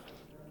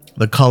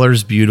 The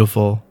color's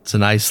beautiful. It's a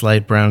nice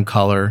light brown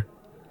color.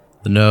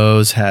 The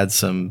nose had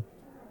some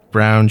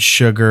brown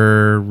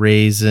sugar,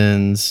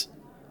 raisins.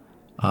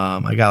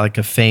 I got like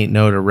a faint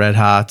note of Red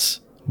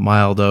Hots,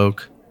 mild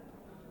oak.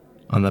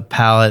 On the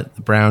palate,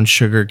 the brown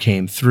sugar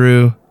came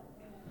through.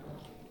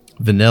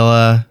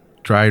 Vanilla,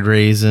 dried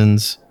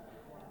raisins,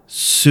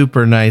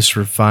 super nice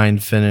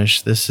refined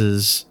finish. This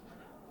is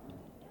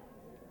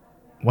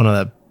one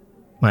of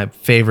my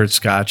favorite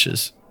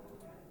scotches.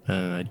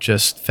 And I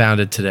just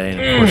found it today,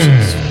 and of course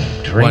it's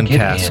Drink one it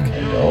cask. in,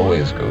 it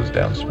always goes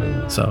down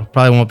smooth. So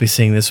probably won't be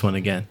seeing this one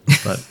again.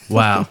 But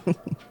wow,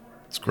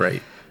 it's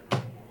great.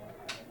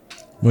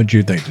 what'd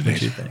you think, What do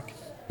Denise? you think?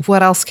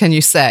 What else can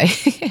you say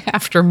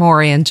after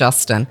Maury and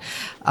Justin?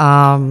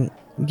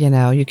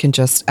 You can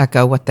just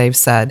echo what they've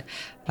said.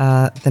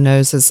 The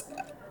nose is,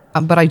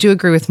 but I do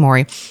agree with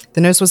Maury.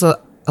 The nose was a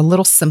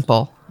little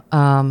simple,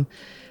 but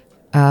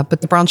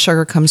the brown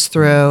sugar comes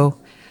through.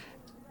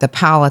 The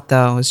palate,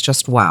 though, is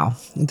just wow.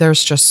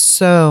 There's just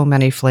so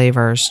many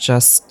flavors,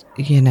 just,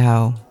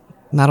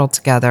 melded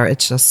together.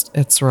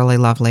 It's really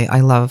lovely.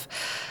 I love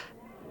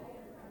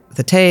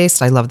the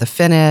taste. I love the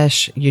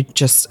finish.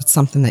 It's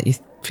something that you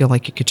feel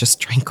like you could just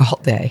drink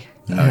all day.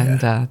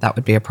 That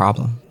would be a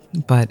problem.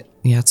 But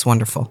yeah, it's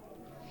wonderful.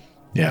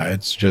 Yeah,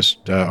 it's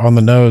just on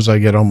the nose, I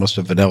get almost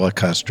a vanilla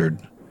custard,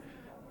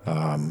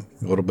 a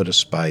little bit of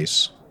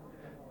spice.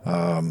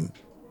 On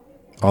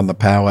the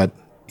palate,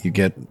 you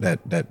get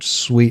that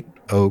sweet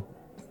oak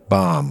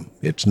bomb.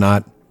 It's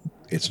not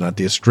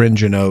the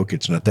astringent oak.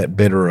 It's not that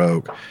bitter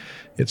oak.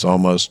 It's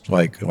almost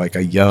like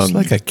a young. It's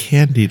like a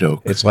candied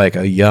oak. It's like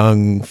a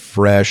young,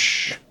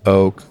 fresh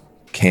oak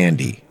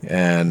candy,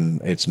 and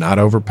it's not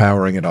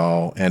overpowering at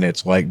all. And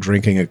it's like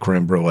drinking a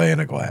creme brulee in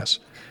a glass.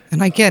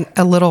 And I get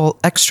a little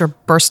extra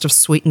burst of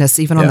sweetness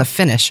even on the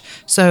finish.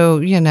 So,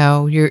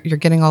 you're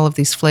getting all of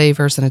these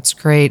flavors, and it's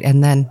great.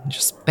 And then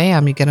just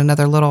bam, you get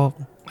another little,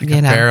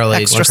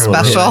 barrel-aged extra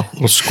special.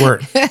 Little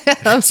squirt.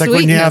 It's like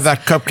when you have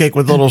that cupcake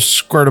with a little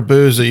squirt of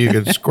booze that you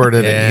can squirt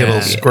it and you get a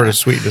little squirt of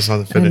sweetness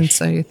on the And finish.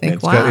 so you think,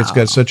 It's wow. it's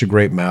got such a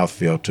great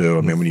mouthfeel too.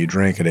 I mean, when you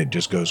drink it, it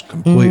just goes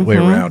completely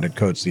around. It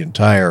coats the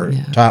entire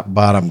top,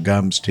 bottom,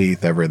 gums,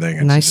 teeth, everything.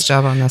 It's Nice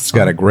job on this It's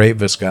got one. a great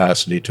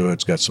viscosity to it.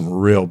 It's got some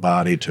real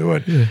body to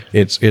it.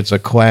 It's a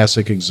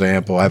classic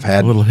example. I've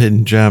had A little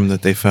hidden gem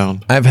that they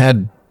found.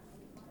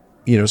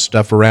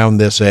 stuff around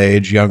this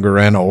age, younger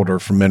and older,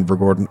 from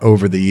Invergordon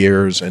over the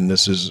years, and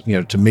this is,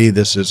 to me,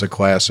 this is a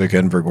classic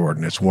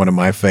Invergordon. It's one of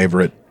my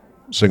favorite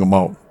single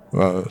malt,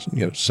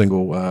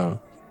 single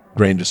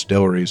grain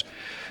distilleries.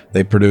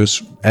 They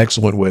produce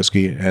excellent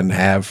whiskey and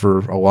have for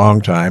a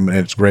long time, and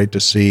it's great to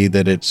see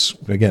that it's,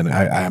 again,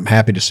 I'm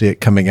happy to see it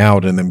coming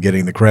out and them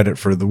getting the credit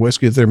for the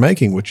whiskey that they're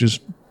making, which is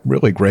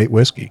really great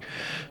whiskey.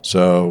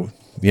 So,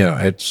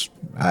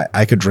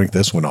 I could drink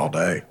this one all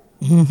day.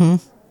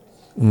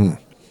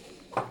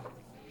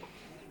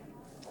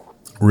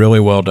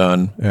 Really well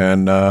done.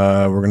 And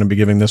we're going to be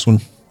giving this one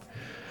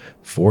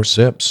 4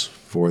 sips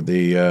for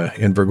the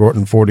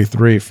Invergordon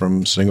 43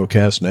 from Single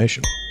Cask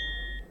Nation.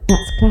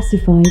 That's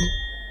classified.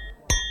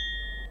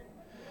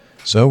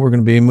 So we're going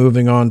to be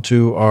moving on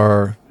to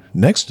our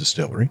next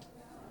distillery,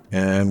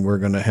 and we're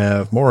going to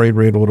have Maury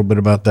read a little bit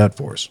about that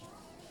for us.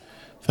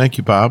 Thank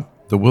you, Bob.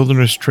 The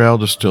Wilderness Trail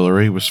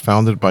Distillery was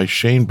founded by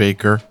Shane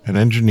Baker, an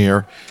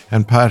engineer,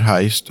 and Pat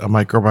Heist, a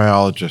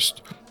microbiologist,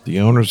 the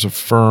owners of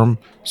Firm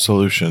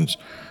Solutions,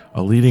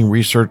 a leading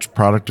research,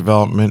 product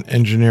development,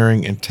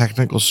 engineering, and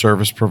technical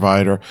service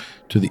provider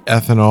to the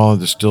ethanol and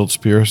distilled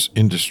spirits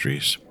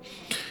industries.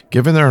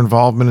 Given their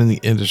involvement in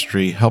the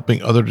industry,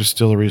 helping other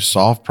distilleries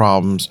solve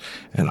problems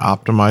and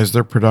optimize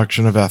their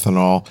production of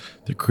ethanol,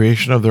 the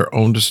creation of their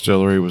own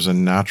distillery was a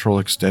natural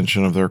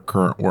extension of their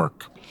current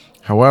work.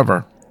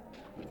 However,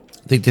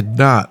 they did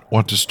not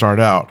want to start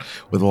out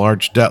with a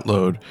large debt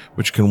load,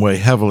 which can weigh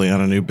heavily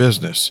on a new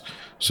business.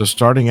 So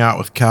starting out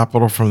with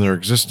capital from their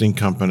existing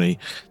company,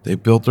 they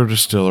built their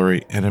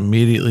distillery and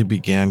immediately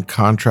began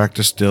contract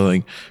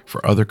distilling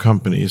for other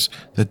companies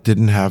that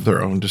didn't have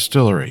their own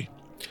distillery.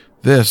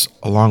 This,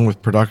 along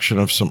with production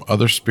of some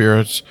other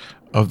spirits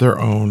of their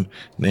own,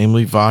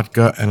 namely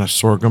vodka and a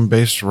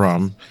sorghum-based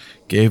rum,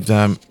 gave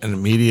them an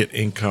immediate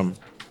income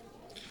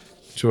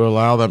to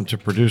allow them to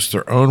produce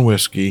their own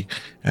whiskey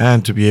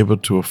and to be able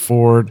to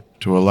afford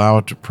to allow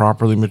it to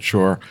properly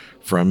mature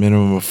for a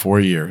minimum of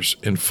 4 years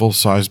in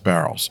full-size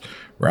barrels,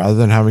 rather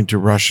than having to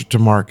rush it to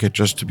market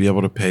just to be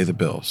able to pay the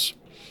bills.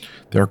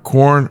 Their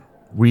corn,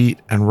 wheat,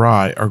 and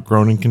rye are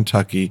grown in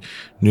Kentucky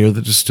near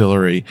the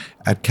distillery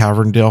at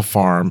Caverndale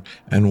Farm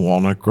and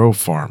Walnut Grove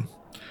Farm.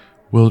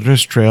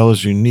 Wilderness Trail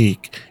is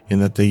unique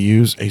in that they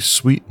use a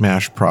sweet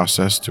mash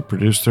process to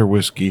produce their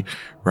whiskey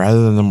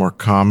rather than the more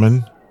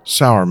common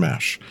sour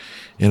mash.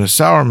 In a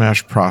sour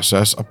mash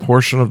process, a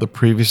portion of the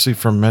previously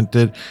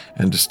fermented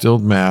and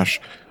distilled mash,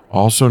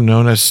 also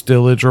known as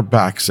stillage or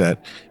backset,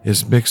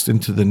 is mixed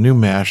into the new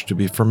mash to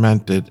be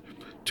fermented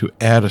to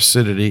add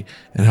acidity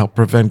and help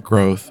prevent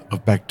growth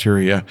of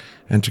bacteria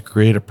and to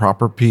create a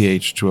proper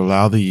pH to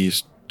allow the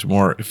yeast to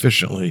more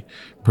efficiently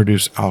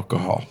produce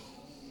alcohol.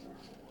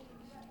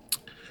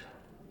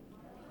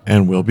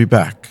 And we'll be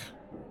back.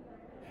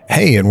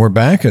 Hey, and we're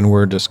back, and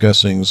we're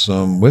discussing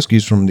some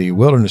whiskeys from the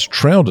Wilderness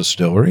Trail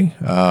Distillery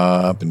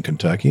up in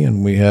Kentucky,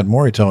 and we had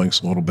Maury telling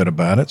us a little bit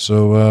about it,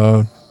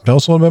 so tell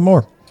us a little bit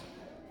more.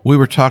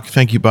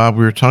 Thank you, Bob.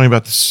 We were talking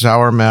about the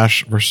sour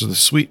mash versus the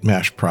sweet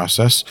mash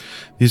process.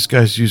 These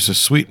guys use a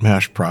sweet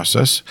mash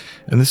process,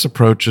 and this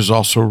approach is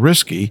also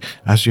risky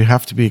as you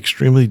have to be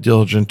extremely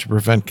diligent to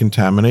prevent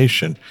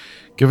contamination.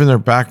 Given their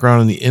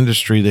background in the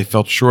industry, they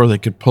felt sure they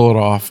could pull it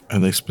off,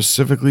 and they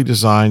specifically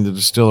designed the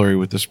distillery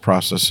with this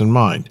process in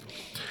mind.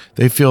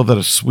 They feel that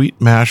a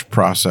sweet mash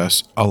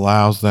process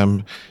allows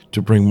them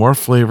to bring more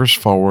flavors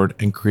forward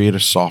and create a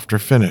softer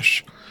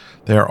finish.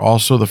 They are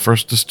also the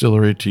first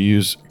distillery to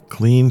use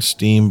clean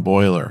steam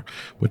boiler,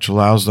 which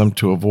allows them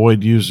to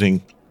avoid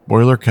using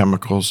boiler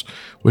chemicals,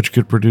 which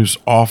could produce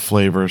off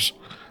flavors.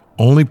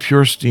 Only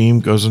pure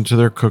steam goes into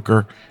their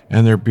cooker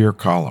and their beer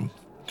column.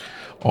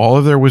 All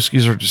of their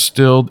whiskeys are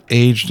distilled,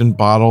 aged, and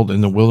bottled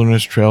in the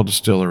Wilderness Trail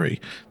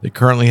Distillery. They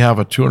currently have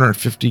a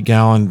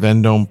 250-gallon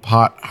Vendome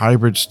pot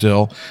hybrid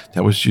still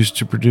that was used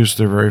to produce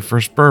their very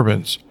first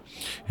bourbons.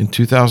 In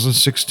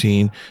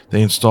 2016,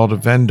 they installed a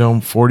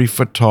Vendome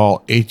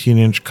 40-foot-tall,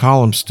 18-inch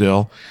column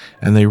still,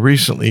 and they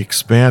recently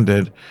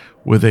expanded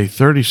with a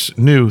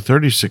new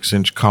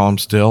 36-inch column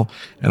still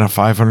and a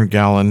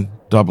 500-gallon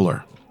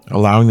doubler,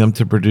 allowing them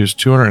to produce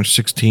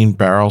 216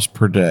 barrels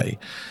per day.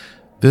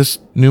 This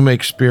new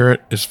make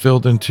spirit is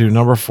filled into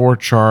number 4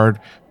 charred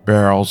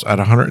barrels at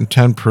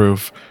 110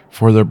 proof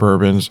for their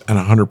bourbons and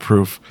 100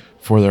 proof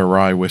for their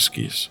rye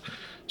whiskeys.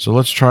 So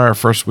let's try our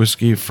first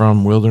whiskey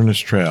from Wilderness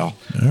Trail.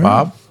 Right.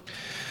 Bob?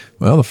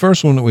 Well, the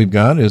first one that we've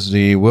got is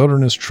the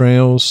Wilderness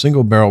Trail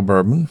Single Barrel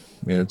Bourbon.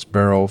 It's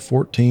barrel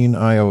 14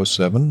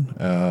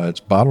 IO7. It's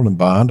bottled and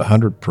bond,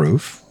 100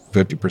 proof,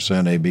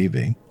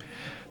 50%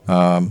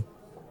 ABV.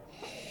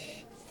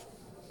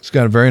 It's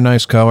got a very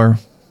nice color,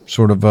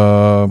 sort of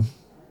a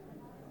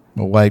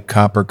light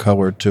copper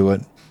color to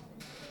it.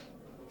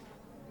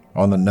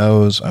 On the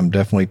nose, I'm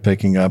definitely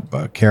picking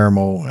up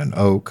caramel and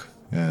oak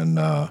and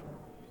the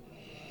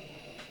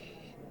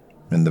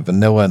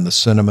vanilla and the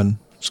cinnamon.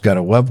 It's got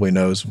a lovely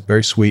nose,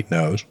 very sweet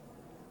nose.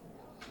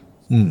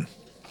 And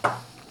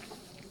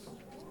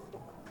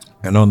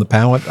on the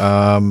palate,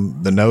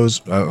 the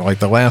nose, like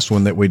the last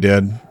one that we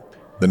did,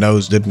 the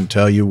nose didn't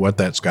tell you what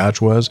that scotch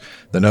was.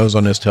 The nose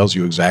on this tells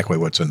you exactly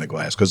what's in the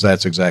glass, because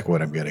that's exactly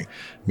what I'm getting.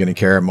 I'm getting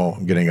caramel,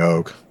 I'm getting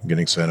oak, I'm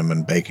getting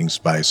cinnamon, baking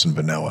spice, and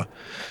vanilla.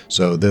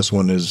 So this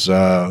one is,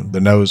 the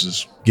nose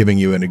is giving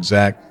you an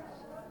exact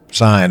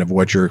sign of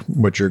what you're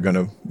going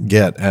to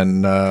get.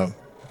 And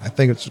I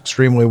think it's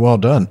extremely well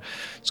done.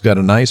 It's got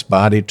a nice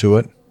body to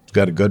it. It's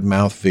got a good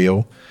mouth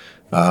feel.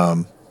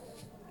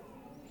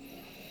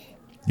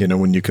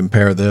 When you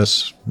compare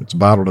this, it's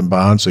bottled and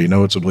bond, so you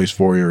know it's at least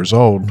 4 years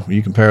old. When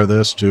you compare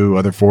this to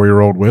other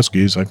 4-year-old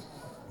whiskeys,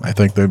 I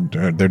think they're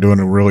doing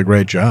a really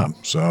great job.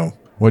 So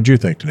what do you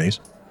think,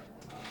 Denise?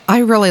 I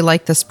really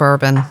like this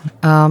bourbon.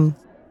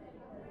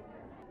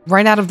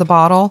 Right out of the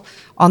bottle,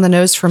 on the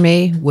nose for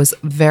me was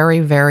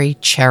very, very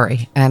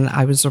cherry, and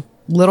I was a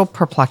little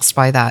perplexed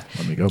by that.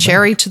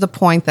 Cherry to the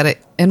point that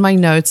in my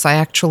notes I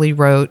actually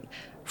wrote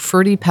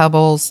Fruity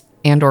Pebbles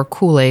and or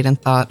Kool-Aid and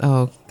thought,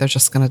 oh, they're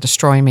just going to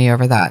destroy me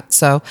over that.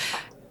 So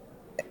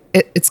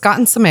it's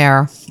gotten some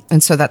air,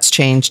 and so that's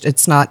changed.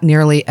 It's not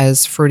nearly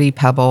as fruity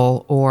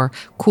Pebble or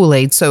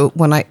Kool-Aid. So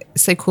when I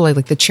say Kool-Aid,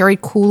 like the cherry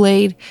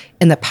Kool-Aid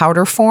in the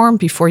powder form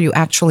before you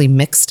actually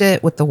mixed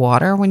it with the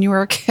water when you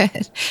were a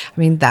kid. I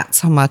mean, that's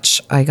how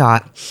much I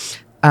got.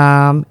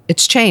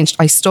 It's changed.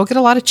 I still get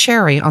a lot of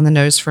cherry on the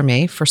nose for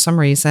me for some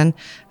reason.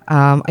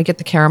 I get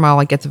the caramel,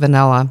 I get the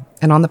vanilla.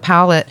 And on the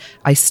palate,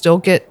 I still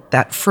get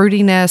that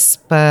fruitiness,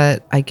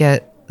 but I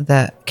get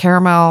the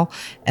caramel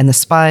and the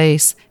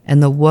spice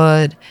and the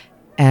wood,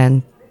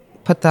 and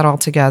put that all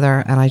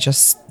together. And I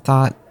just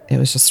thought it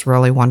was just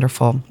really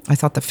wonderful. I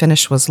thought the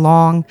finish was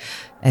long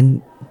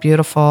and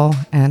beautiful,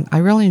 and I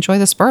really enjoy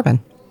this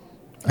bourbon.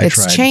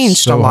 It's changed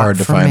so a lot hard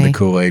to for find me. the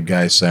Kool-Aid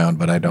guy's sound,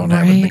 but I don't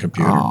have it in the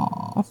computer.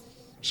 Aw.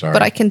 Sorry.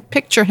 But I can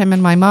picture him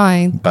in my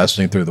mind.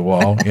 Busting through the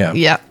wall. Yeah.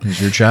 Yeah. It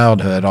was your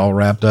childhood all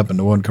wrapped up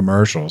into one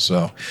commercial.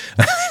 So,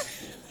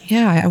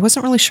 Yeah, I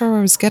wasn't really sure where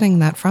I was getting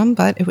that from,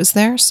 but it was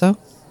there, so.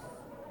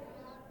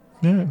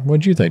 yeah.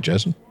 What'd you think,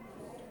 Jason?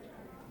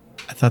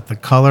 I thought the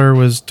color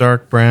was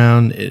dark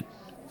brown. It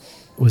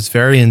was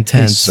very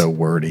intense. He's so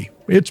wordy.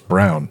 It's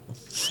brown.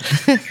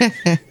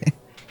 It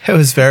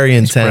was very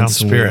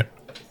intense. brown spirit.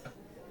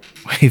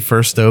 When we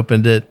first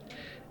opened it,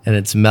 and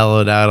it's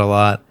mellowed out a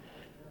lot.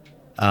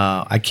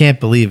 I can't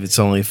believe it's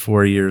only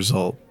 4 years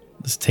old.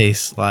 This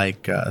tastes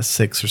like a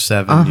 6 or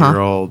 7 year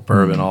old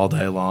bourbon all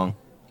day long.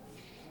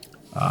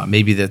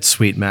 Maybe that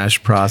sweet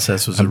mash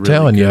process was a I'm really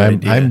telling you,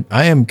 good idea.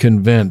 I am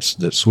convinced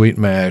that sweet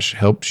mash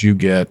helps you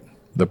get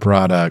the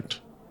product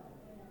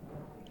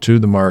to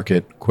the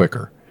market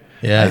quicker.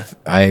 Yeah.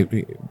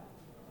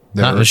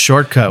 Not in a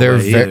shortcut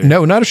way either.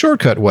 No, not a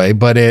shortcut way,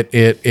 but it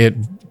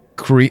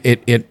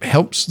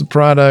helps the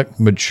product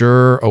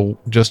mature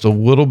just a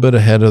little bit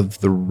ahead of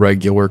the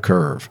regular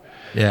curve.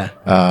 Yeah.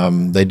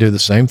 They do the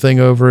same thing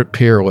over at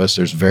Peerless.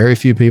 There's very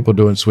few people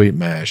doing sweet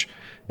mash.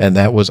 And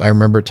I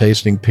remember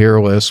tasting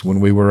Peerless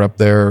when we were up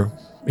there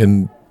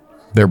in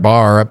their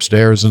bar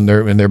upstairs in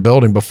their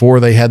building before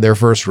they had their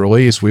first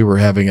release. We were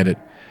having it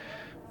at,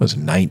 was it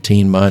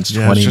 19 months,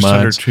 Yeah, 20 it's just months?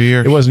 under 2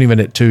 years. It wasn't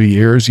even at 2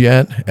 years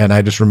yet. And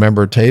I just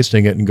remember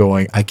tasting it and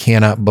going, I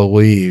cannot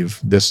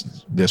believe this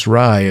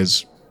rye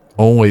is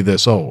only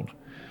this old.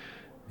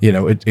 You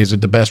know, is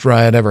it the best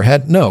rye I'd ever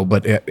had? No,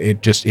 but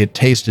it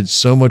tasted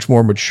so much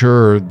more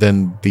mature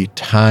than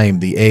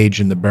the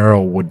age in the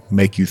barrel would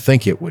make you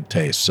think it would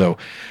taste. So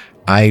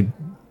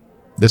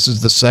this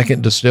is the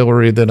second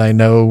distillery that I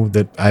know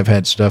that I've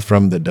had stuff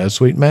from that does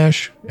sweet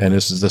mash. And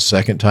this is the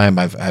second time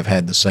I've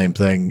had the same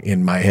thing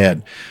in my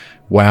head.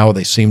 Wow,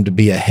 they seem to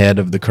be ahead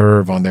of the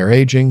curve on their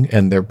aging,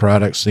 and their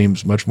product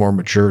seems much more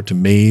mature to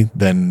me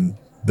than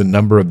the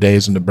number of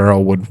days in the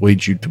barrel would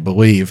lead you to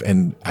believe.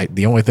 And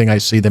the only thing I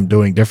see them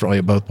doing differently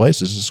at both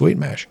places is sweet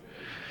mash.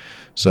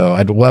 So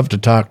I'd love to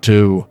talk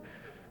to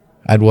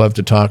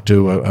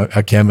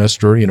a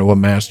chemist or, a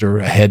master,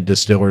 a head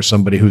distiller,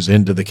 somebody who's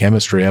into the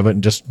chemistry of it,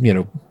 and just,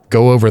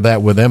 go over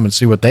that with them and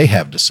see what they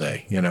have to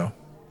say,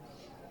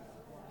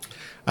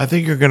 I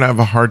think you're going to have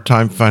a hard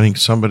time finding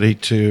somebody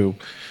to,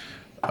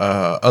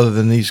 other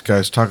than these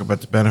guys, talk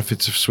about the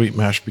benefits of sweet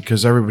mash,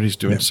 because everybody's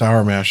doing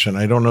sour mash. And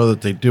I don't know that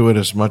they do it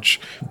as much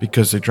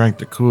because they drank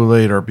the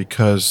Kool-Aid or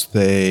because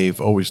they've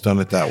always done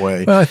it that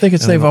way. Well, I think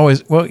they've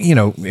always,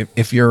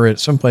 if you're at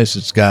some place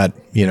that's got,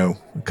 a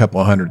couple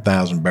of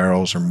 100,000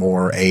 barrels or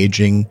more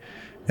aging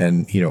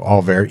and, you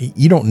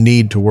don't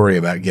need to worry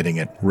about getting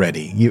it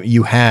ready.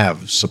 You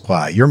have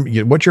supply.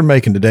 What you're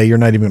making today, you're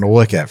not even going to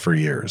look at for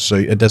years. So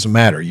it doesn't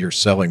matter. You're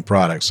selling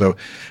products. So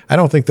I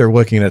don't think they're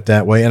looking at it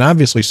that way. And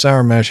obviously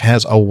sour mash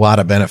has a lot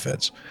of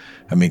benefits.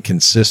 I mean,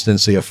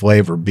 consistency of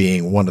flavor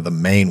being one of the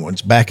main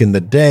ones. Back in the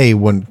day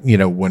when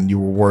you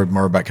were worried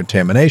more about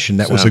contamination,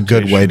 that was a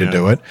good way to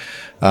do it.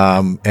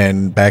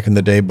 And back in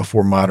the day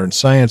before modern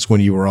science, when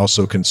you were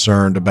also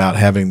concerned about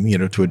having,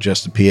 to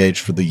adjust the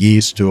pH for the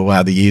yeast to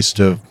allow the yeast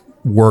to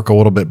work a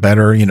little bit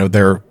better,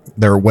 there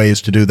are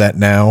ways to do that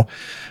now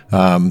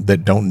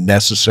that don't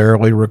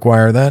necessarily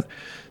require that.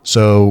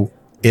 So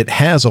it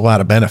has a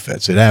lot of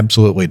benefits. It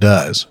absolutely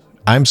does.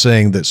 I'm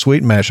saying that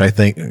sweet mash, I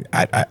think,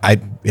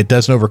 it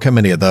doesn't overcome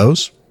any of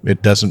those.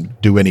 It doesn't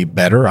do any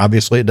better.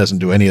 Obviously, it doesn't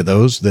do any of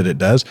those that it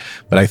does.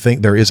 But I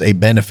think there is a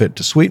benefit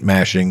to sweet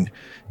mashing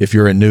if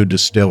you're a new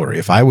distillery.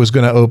 If I was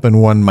going to open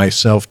one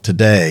myself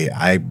today,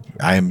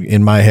 I'm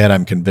in my head,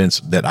 I'm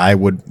convinced that I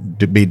would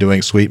be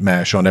doing sweet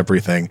mash on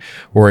everything,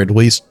 or at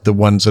least the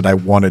ones that I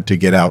wanted to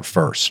get out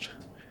first,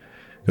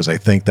 because I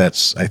think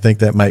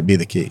that might be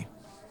the key.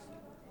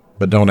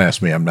 But don't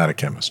ask me. I'm not a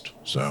chemist,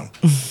 so.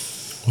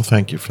 Well,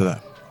 thank you for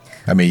that.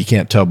 I mean, you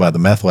can't tell by the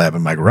meth lab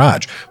in my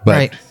garage, but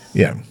Right.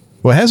 yeah.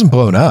 Well, it hasn't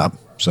blown up,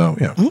 so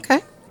yeah. Okay.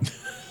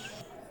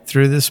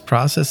 Through this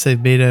process, they've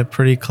made a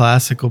pretty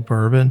classical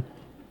bourbon.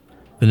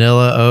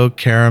 Vanilla, oak,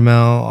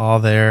 caramel, all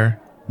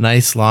there.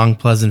 Nice, long,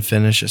 pleasant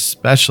finish,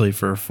 especially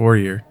for a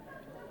 4-year.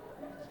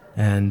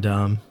 And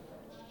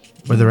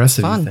What the rest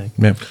of Fun. you think?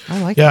 Yeah.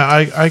 I like Yeah,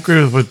 I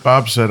agree with what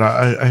Bob said.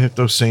 I have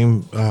those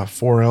same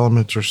 4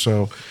 elements or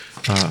so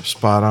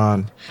spot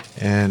on.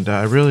 And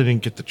I really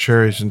didn't get the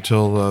cherries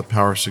until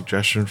Power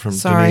Suggestion from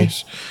Sorry.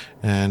 Denise.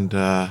 And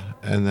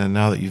then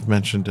now that you've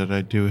mentioned it,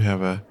 I do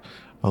have a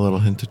little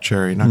hint of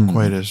cherry. Not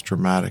quite as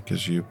dramatic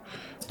as you.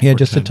 Yeah,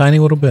 just a portend. tiny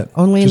little bit.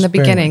 Only in Just the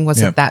beginning barely.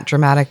 was Yeah. it that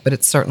dramatic, but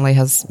it certainly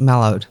has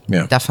mellowed.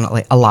 Yeah.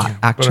 Definitely. A lot,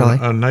 But actually.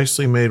 a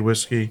nicely made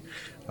whiskey.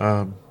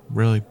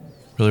 Really,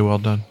 really well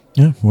done.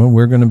 Yeah, well,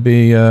 we're going to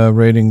be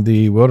rating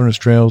the Wilderness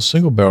Trail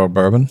single barrel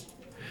bourbon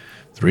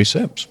 3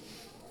 sips.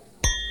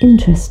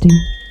 Interesting.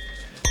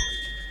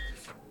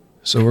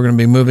 So we're going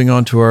to be moving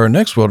on to our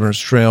next Wilderness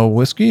Trail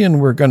whiskey, and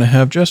we're going to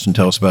have Justin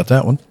tell us about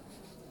that one.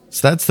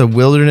 So that's the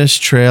Wilderness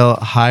Trail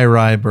High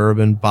Rye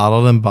Bourbon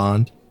Bottled and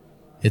Bond.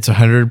 It's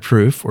 100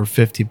 proof or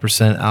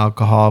 50%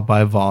 alcohol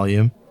by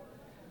volume.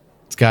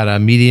 It's got a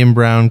medium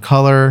brown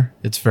color.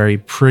 It's very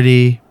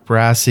pretty,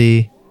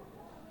 brassy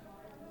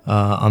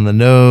on the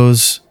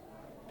nose.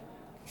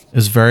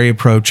 It's very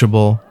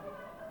approachable.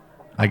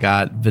 I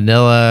got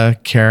vanilla,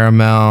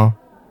 caramel,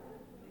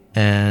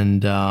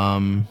 and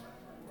on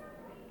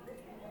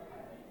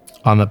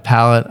the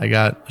palate, I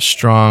got a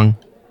strong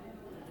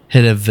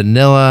hit of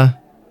vanilla.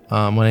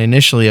 When I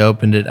initially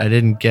opened it, I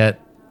didn't get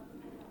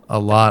a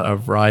lot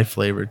of rye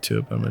flavor to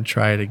it, but I'm going to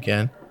try it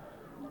again.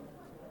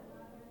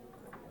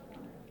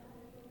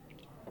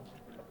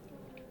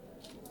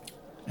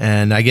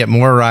 And I get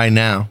more rye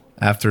now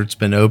after it's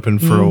been open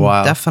for a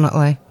while.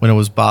 Definitely. When it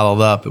was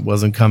bottled up, it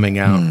wasn't coming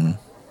out.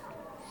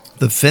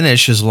 The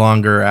finish is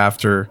longer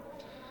after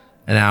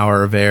an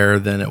hour of air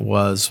than it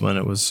was when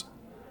it was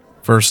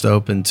first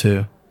opened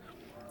too.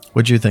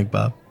 What'd you think,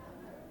 Bob?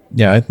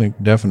 Yeah, I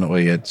think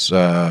definitely it's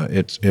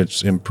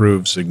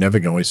improved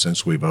significantly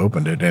since we've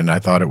opened it, and I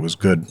thought it was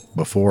good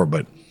before,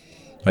 but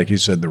like you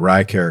said, the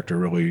rye character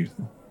really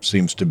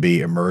seems to be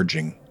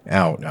emerging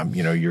out.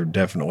 You're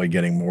definitely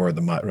getting more of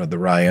the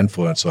rye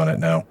influence on it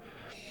now.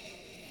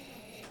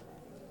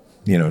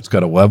 It's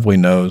got a lovely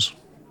nose.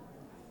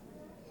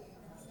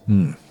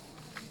 And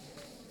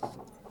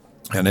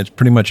it's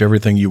pretty much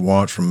everything you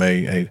want from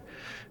a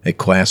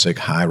classic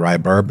high rye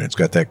bourbon. It's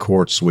got that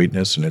quartz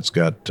sweetness, and it's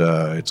got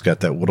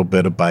that little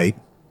bit of bite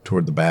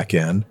toward the back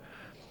end.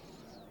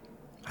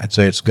 I'd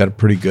say it's got a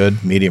pretty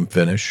good medium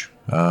finish.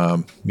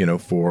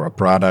 For a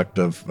product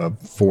of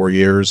 4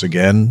 years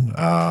again,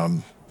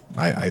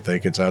 I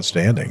think it's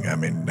outstanding. I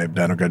mean, they've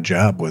done a good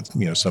job with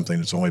something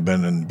that's only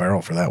been in the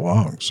barrel for that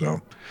long.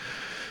 So,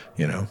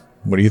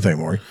 what do you think,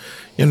 Maury?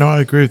 I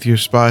agree with you,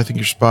 Spot. I think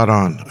you're spot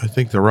on. I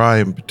think the rye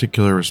in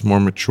particular is more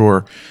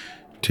mature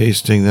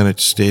tasting than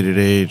its stated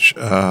age.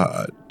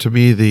 To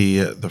me,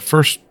 the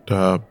first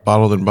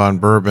bottled and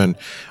bond bourbon,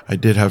 I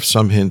did have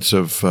some hints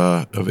of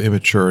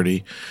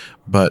immaturity,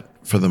 but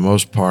for the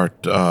most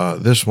part,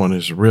 this one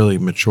is really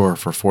mature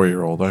for a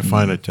 4-year-old. I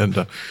find I tend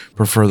to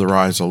prefer the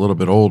ryes a little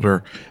bit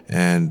older,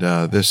 and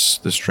this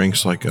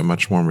drinks like a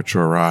much more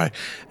mature rye.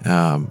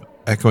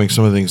 Echoing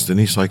some of the things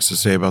Denise likes to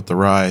say about the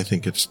rye, I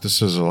think this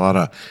has a lot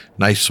of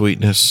nice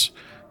sweetness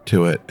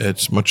to it.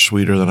 It's much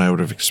sweeter than I would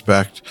have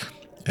expected,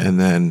 and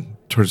then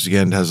towards the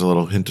end has a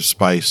little hint of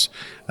spice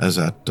as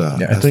that.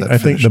 I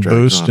think the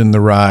boost in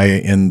the rye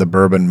in the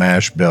bourbon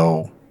mash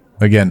bill,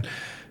 again,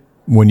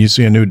 when you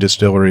see a new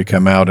distillery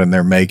come out and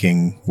they're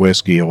making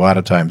whiskey, a lot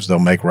of times they'll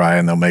make rye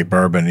and they'll make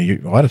bourbon.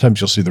 A lot of times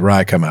you'll see the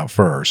rye come out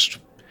first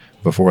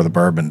before the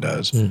bourbon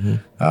does.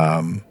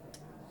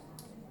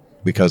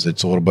 Because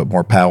it's a little bit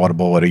more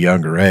palatable at a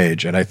younger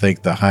age. And I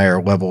think the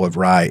higher level of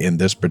rye in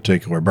this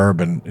particular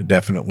bourbon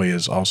definitely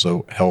has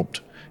also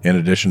helped, in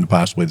addition to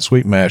possibly the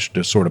sweet mash,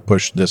 to sort of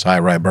push this high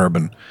rye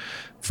bourbon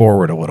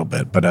forward a little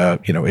bit. But,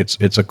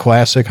 it's a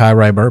classic high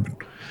rye bourbon.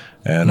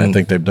 And I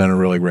think they've done a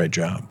really great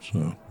job.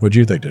 So what do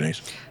you think,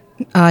 Denise?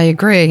 I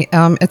agree.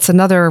 It's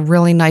another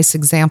really nice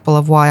example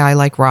of why I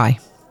like rye.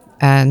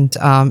 And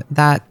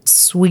that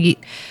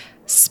sweet,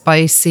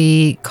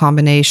 spicy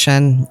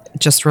combination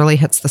just really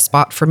hits the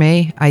spot for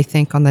me. I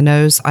think on the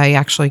nose, I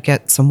actually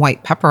get some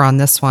white pepper on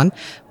this one,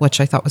 which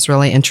I thought was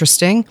really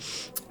interesting.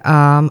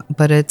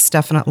 But it's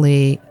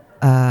definitely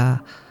a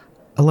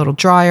little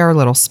drier, a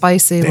little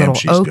spicy, a little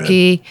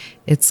oaky. Good.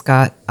 It's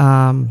got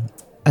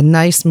a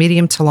nice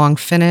medium to long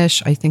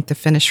finish. I think the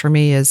finish for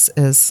me is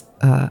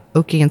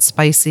oaky and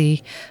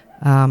spicy,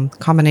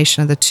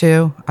 combination of the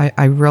two.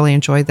 I really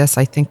enjoyed this.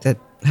 I think that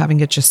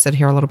having it just sit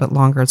here a little bit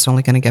longer, it's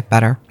only going to get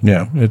better.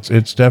 Yeah,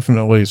 it's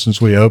definitely,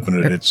 since we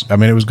opened it,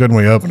 it was good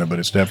when we opened it, but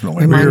it's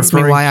definitely reminds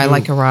me why I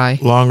like a rye.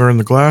 Longer in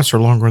the glass or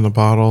longer in the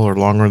bottle or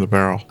longer in the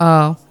barrel?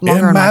 Oh,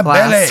 longer in my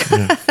glass.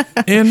 Belly.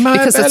 In my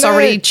because belly. It's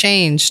already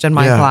changed in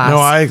my glass. No,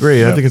 I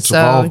agree. I think it's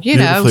evolved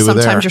beautifully with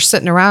air. Sometimes you're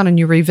sitting around and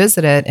you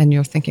revisit it and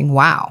you're thinking,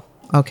 wow,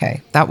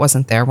 okay, that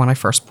wasn't there when I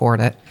first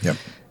poured it. Yep.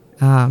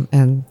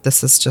 And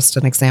this is just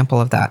an example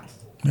of that.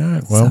 All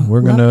right. Well,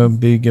 we're going to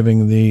be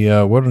giving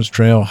the Wilderness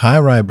Trail High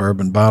Rye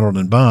Bourbon Bottled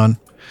and Bond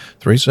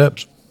 3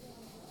 sips.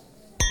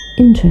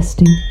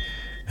 Interesting.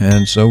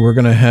 And so we're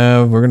going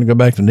to go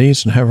back to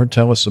Denise and have her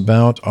tell us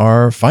about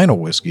our final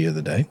whiskey of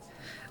the day.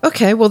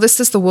 Okay, well,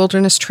 this is the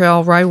Wilderness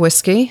Trail Rye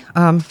Whiskey.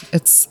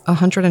 It's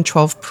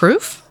 112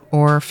 proof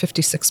or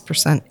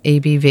 56%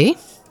 ABV,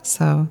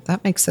 so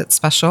that makes it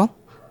special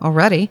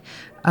already.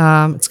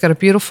 It's got a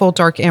beautiful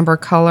dark amber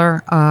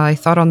color. I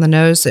thought on the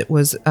nose it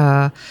was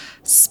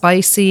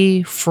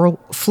spicy,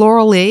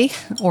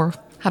 florally, or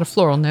had a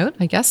floral note,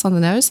 I guess, on the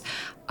nose.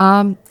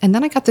 And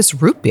then I got this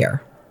root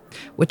beer,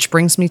 which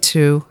brings me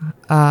to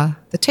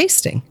the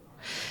tasting.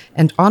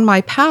 And on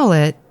my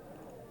palate,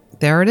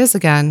 there it is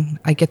again.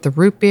 I get the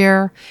root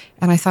beer,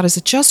 and I thought, is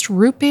it just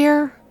root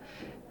beer?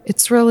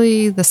 It's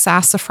really the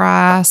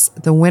sassafras,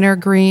 the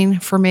wintergreen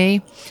for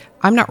me.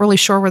 I'm not really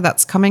sure where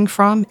that's coming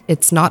from.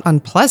 It's not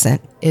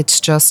unpleasant. It's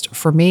just,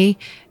 for me,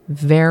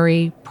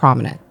 very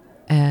prominent.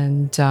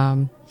 And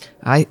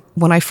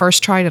when I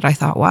first tried it, I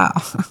thought, wow,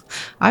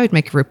 I would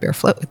make a root beer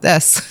float with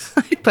this.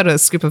 I'd put a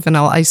scoop of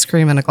vanilla ice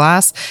cream in a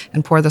glass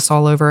and pour this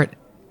all over it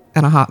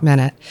in a hot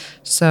minute.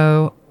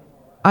 So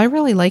I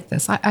really like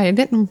this. I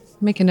didn't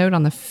make a note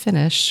on the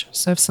finish,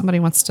 so if somebody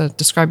wants to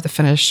describe the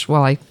finish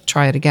while I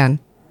try it again,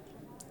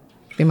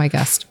 be my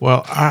guest.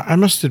 Well, I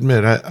must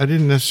admit, I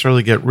didn't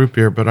necessarily get root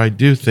beer, but I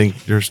do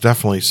think there's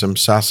definitely some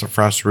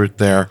sassafras root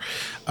there,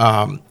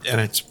 and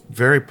it's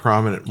very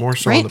prominent, more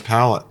so on the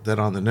palate than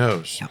on the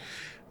nose. Yep.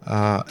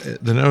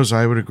 The nose,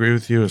 I would agree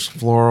with you, is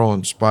floral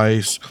and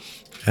spice,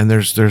 and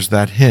there's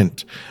that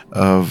hint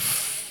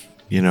of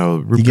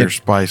root beer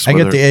spice. I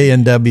get the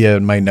A&W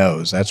in my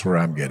nose. That's where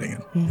I'm getting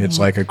it. Mm-hmm. It's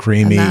like a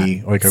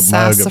creamy, like a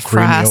mug of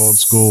creamy old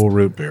school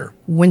root beer.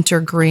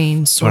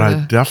 Wintergreen sort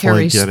of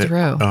carries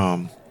through.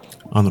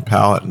 On the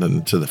palate and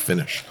then to the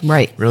finish.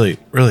 Right. Really,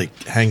 really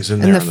hangs in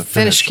there and on the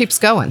finish keeps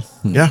going.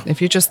 Yeah.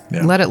 If you just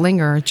let it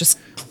linger, it just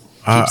keeps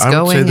I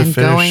going would say the and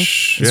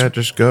finish, going. Yeah, it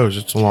just goes.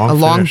 It's a long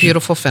finish. long,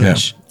 beautiful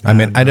finish. Yeah. I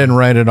mean, I didn't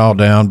write it all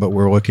down, but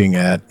we're looking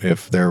at,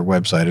 if their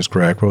website is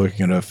correct, we're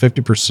looking at a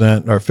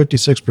 50% or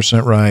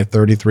 56% rye,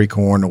 33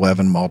 corn,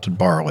 11 malted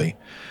barley.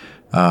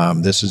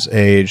 This is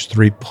aged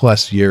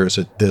 3+ years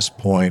at this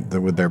point,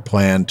 with their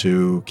plan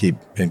to keep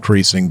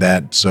increasing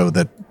that so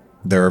that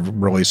their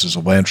releases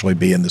will eventually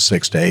be in the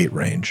 6 to 8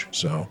 range.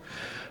 So,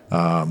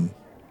 but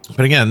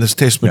again, this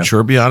tastes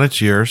mature beyond its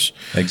years.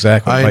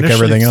 Exactly, I like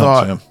everything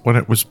thought else. When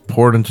it was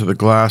poured into the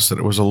glass that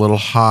it was a little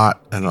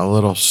hot and a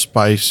little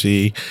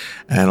spicy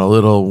and a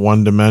little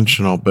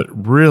one-dimensional, but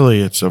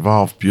really it's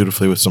evolved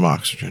beautifully with some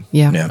oxygen.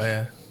 Yeah. Yeah. Oh,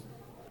 yeah.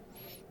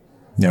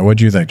 Yeah. What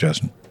do you think,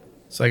 Justin?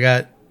 So I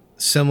got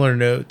similar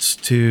notes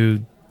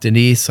to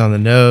Denise on the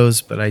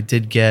nose, but I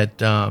did get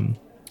the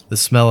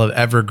smell of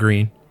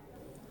evergreen.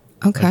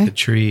 Okay. Like the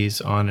trees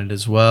on it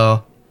as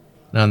well.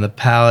 And on the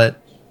palate,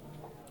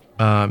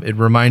 it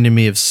reminded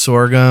me of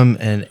sorghum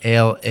and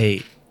Ale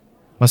 8.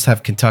 Must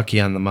have Kentucky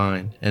on the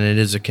mind, and it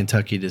is a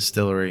Kentucky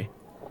distillery.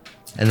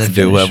 And I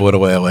do love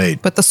Little Ale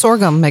 8. But the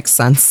sorghum makes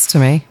sense to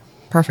me.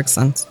 Perfect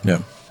sense.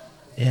 Yeah.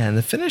 Yeah, and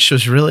the finish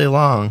was really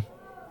long.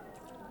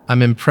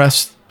 I'm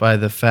impressed by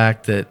the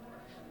fact that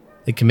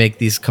they can make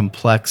these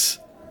complex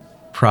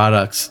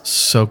products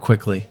so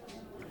quickly.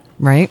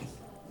 Right?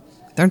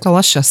 They're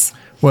delicious.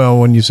 Well,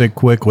 when you say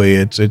quickly,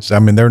 it's. I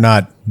mean, they're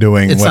not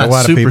doing it's what not a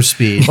lot super of people.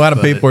 Speed, a lot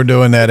of people are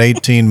doing that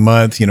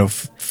 18-month,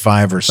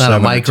 5 or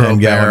 7 or 10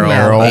 gallon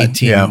barrel,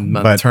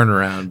 18-month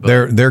turnaround.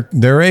 But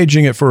they're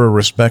aging it for a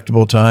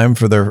respectable time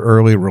for their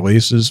early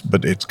releases,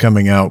 but it's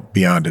coming out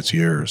beyond its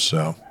years.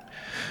 So,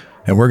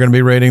 and we're going to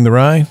be rating the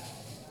rye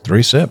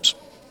 3 sips.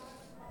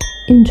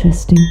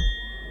 Interesting.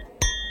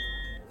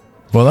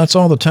 Well, that's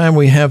all the time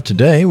we have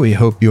today. We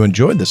hope you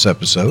enjoyed this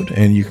episode,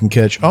 and you can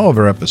catch all of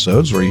our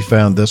episodes where you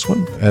found this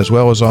one, as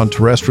well as on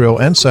terrestrial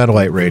and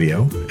satellite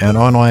radio, and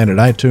online at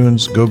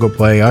iTunes, Google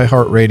Play,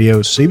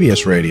 iHeartRadio,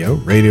 CBS Radio,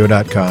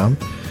 radio.com,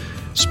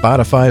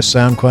 Spotify,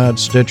 SoundCloud,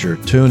 Stitcher,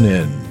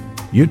 TuneIn,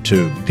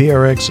 YouTube,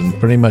 PRX, and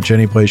pretty much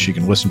any place you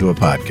can listen to a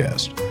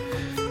podcast.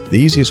 The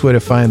easiest way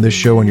to find this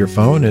show on your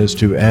phone is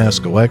to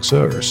ask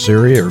Alexa or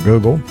Siri or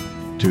Google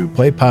to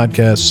play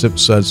podcast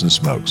Sips, Suds, and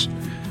Smokes.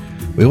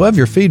 We love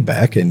your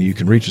feedback, and you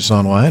can reach us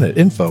online at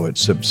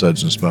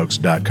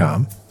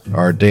info@sipsudsandsmokes.com.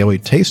 Our daily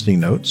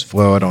tasting notes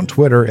flow out on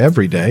Twitter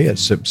every day at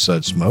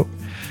SipSudSmoke,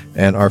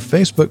 and our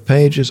Facebook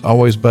page is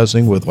always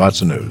buzzing with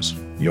lots of news.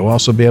 You'll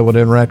also be able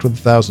to interact with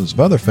thousands of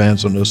other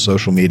fans on those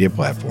social media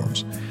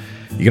platforms.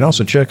 You can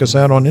also check us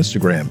out on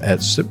Instagram at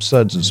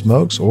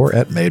SipSudsandSmokes or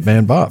at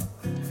MadeManBob.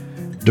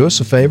 Do us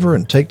a favor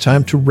and take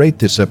time to rate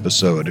this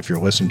episode. If you're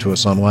listening to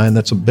us online,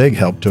 that's a big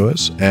help to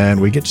us, and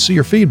we get to see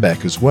your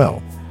feedback as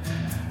well.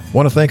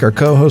 Want to thank our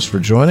co-hosts for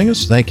joining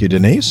us. Thank you,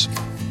 Denise.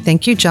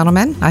 Thank you,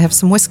 gentlemen. I have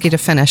some whiskey to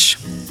finish.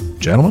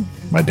 Gentlemen,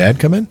 my dad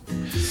come in.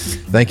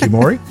 Thank you,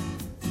 Maury.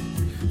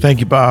 Thank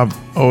you, Bob.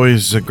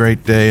 Always a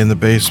great day in the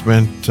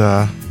basement.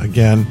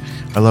 Again,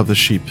 I love the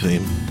sheep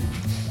theme.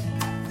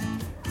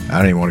 I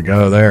don't even want to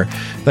go there.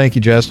 Thank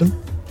you, Justin.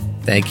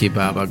 Thank you,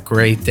 Bob. A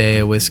great day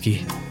of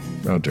whiskey.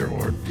 Oh, dear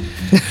Lord.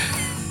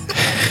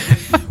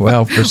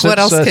 Well, for what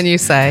else can you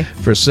say?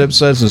 For Sips,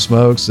 Suds, and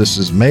Smokes, this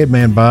is Made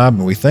Man Bob,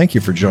 and we thank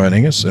you for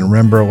joining us. And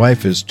remember,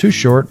 life is too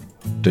short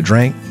to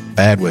drink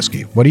bad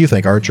whiskey. What do you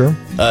think, Archer?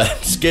 I'm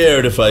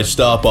scared if I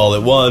stop all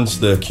at once,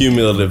 the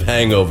cumulative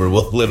hangover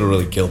will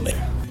literally kill me.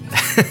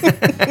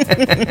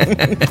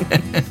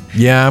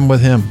 Yeah, I'm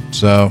with him.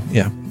 So,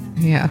 yeah.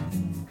 Yeah.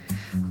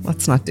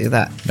 Let's not do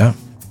that. Yeah.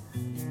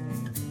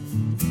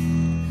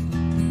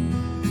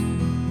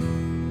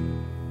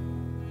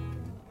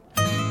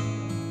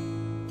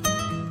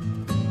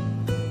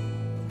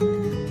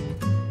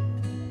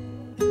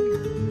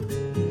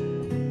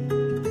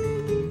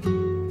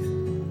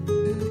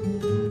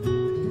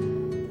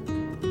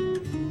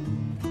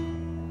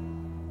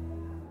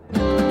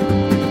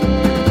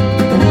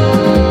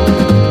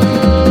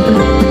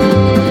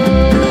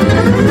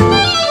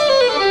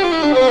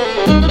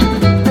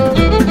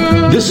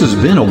 This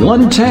has been a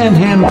One Tan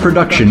Hand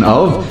production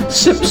of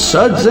Sips,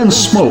 Suds, and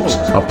Smokes,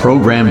 a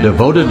program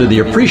devoted to the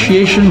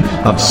appreciation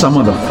of some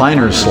of the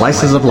finer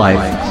slices of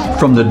life.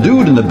 From the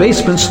Dude in the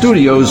Basement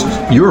Studios,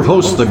 your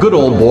hosts, the Good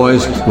Old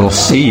Boys, will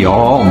see you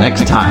all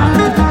next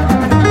time.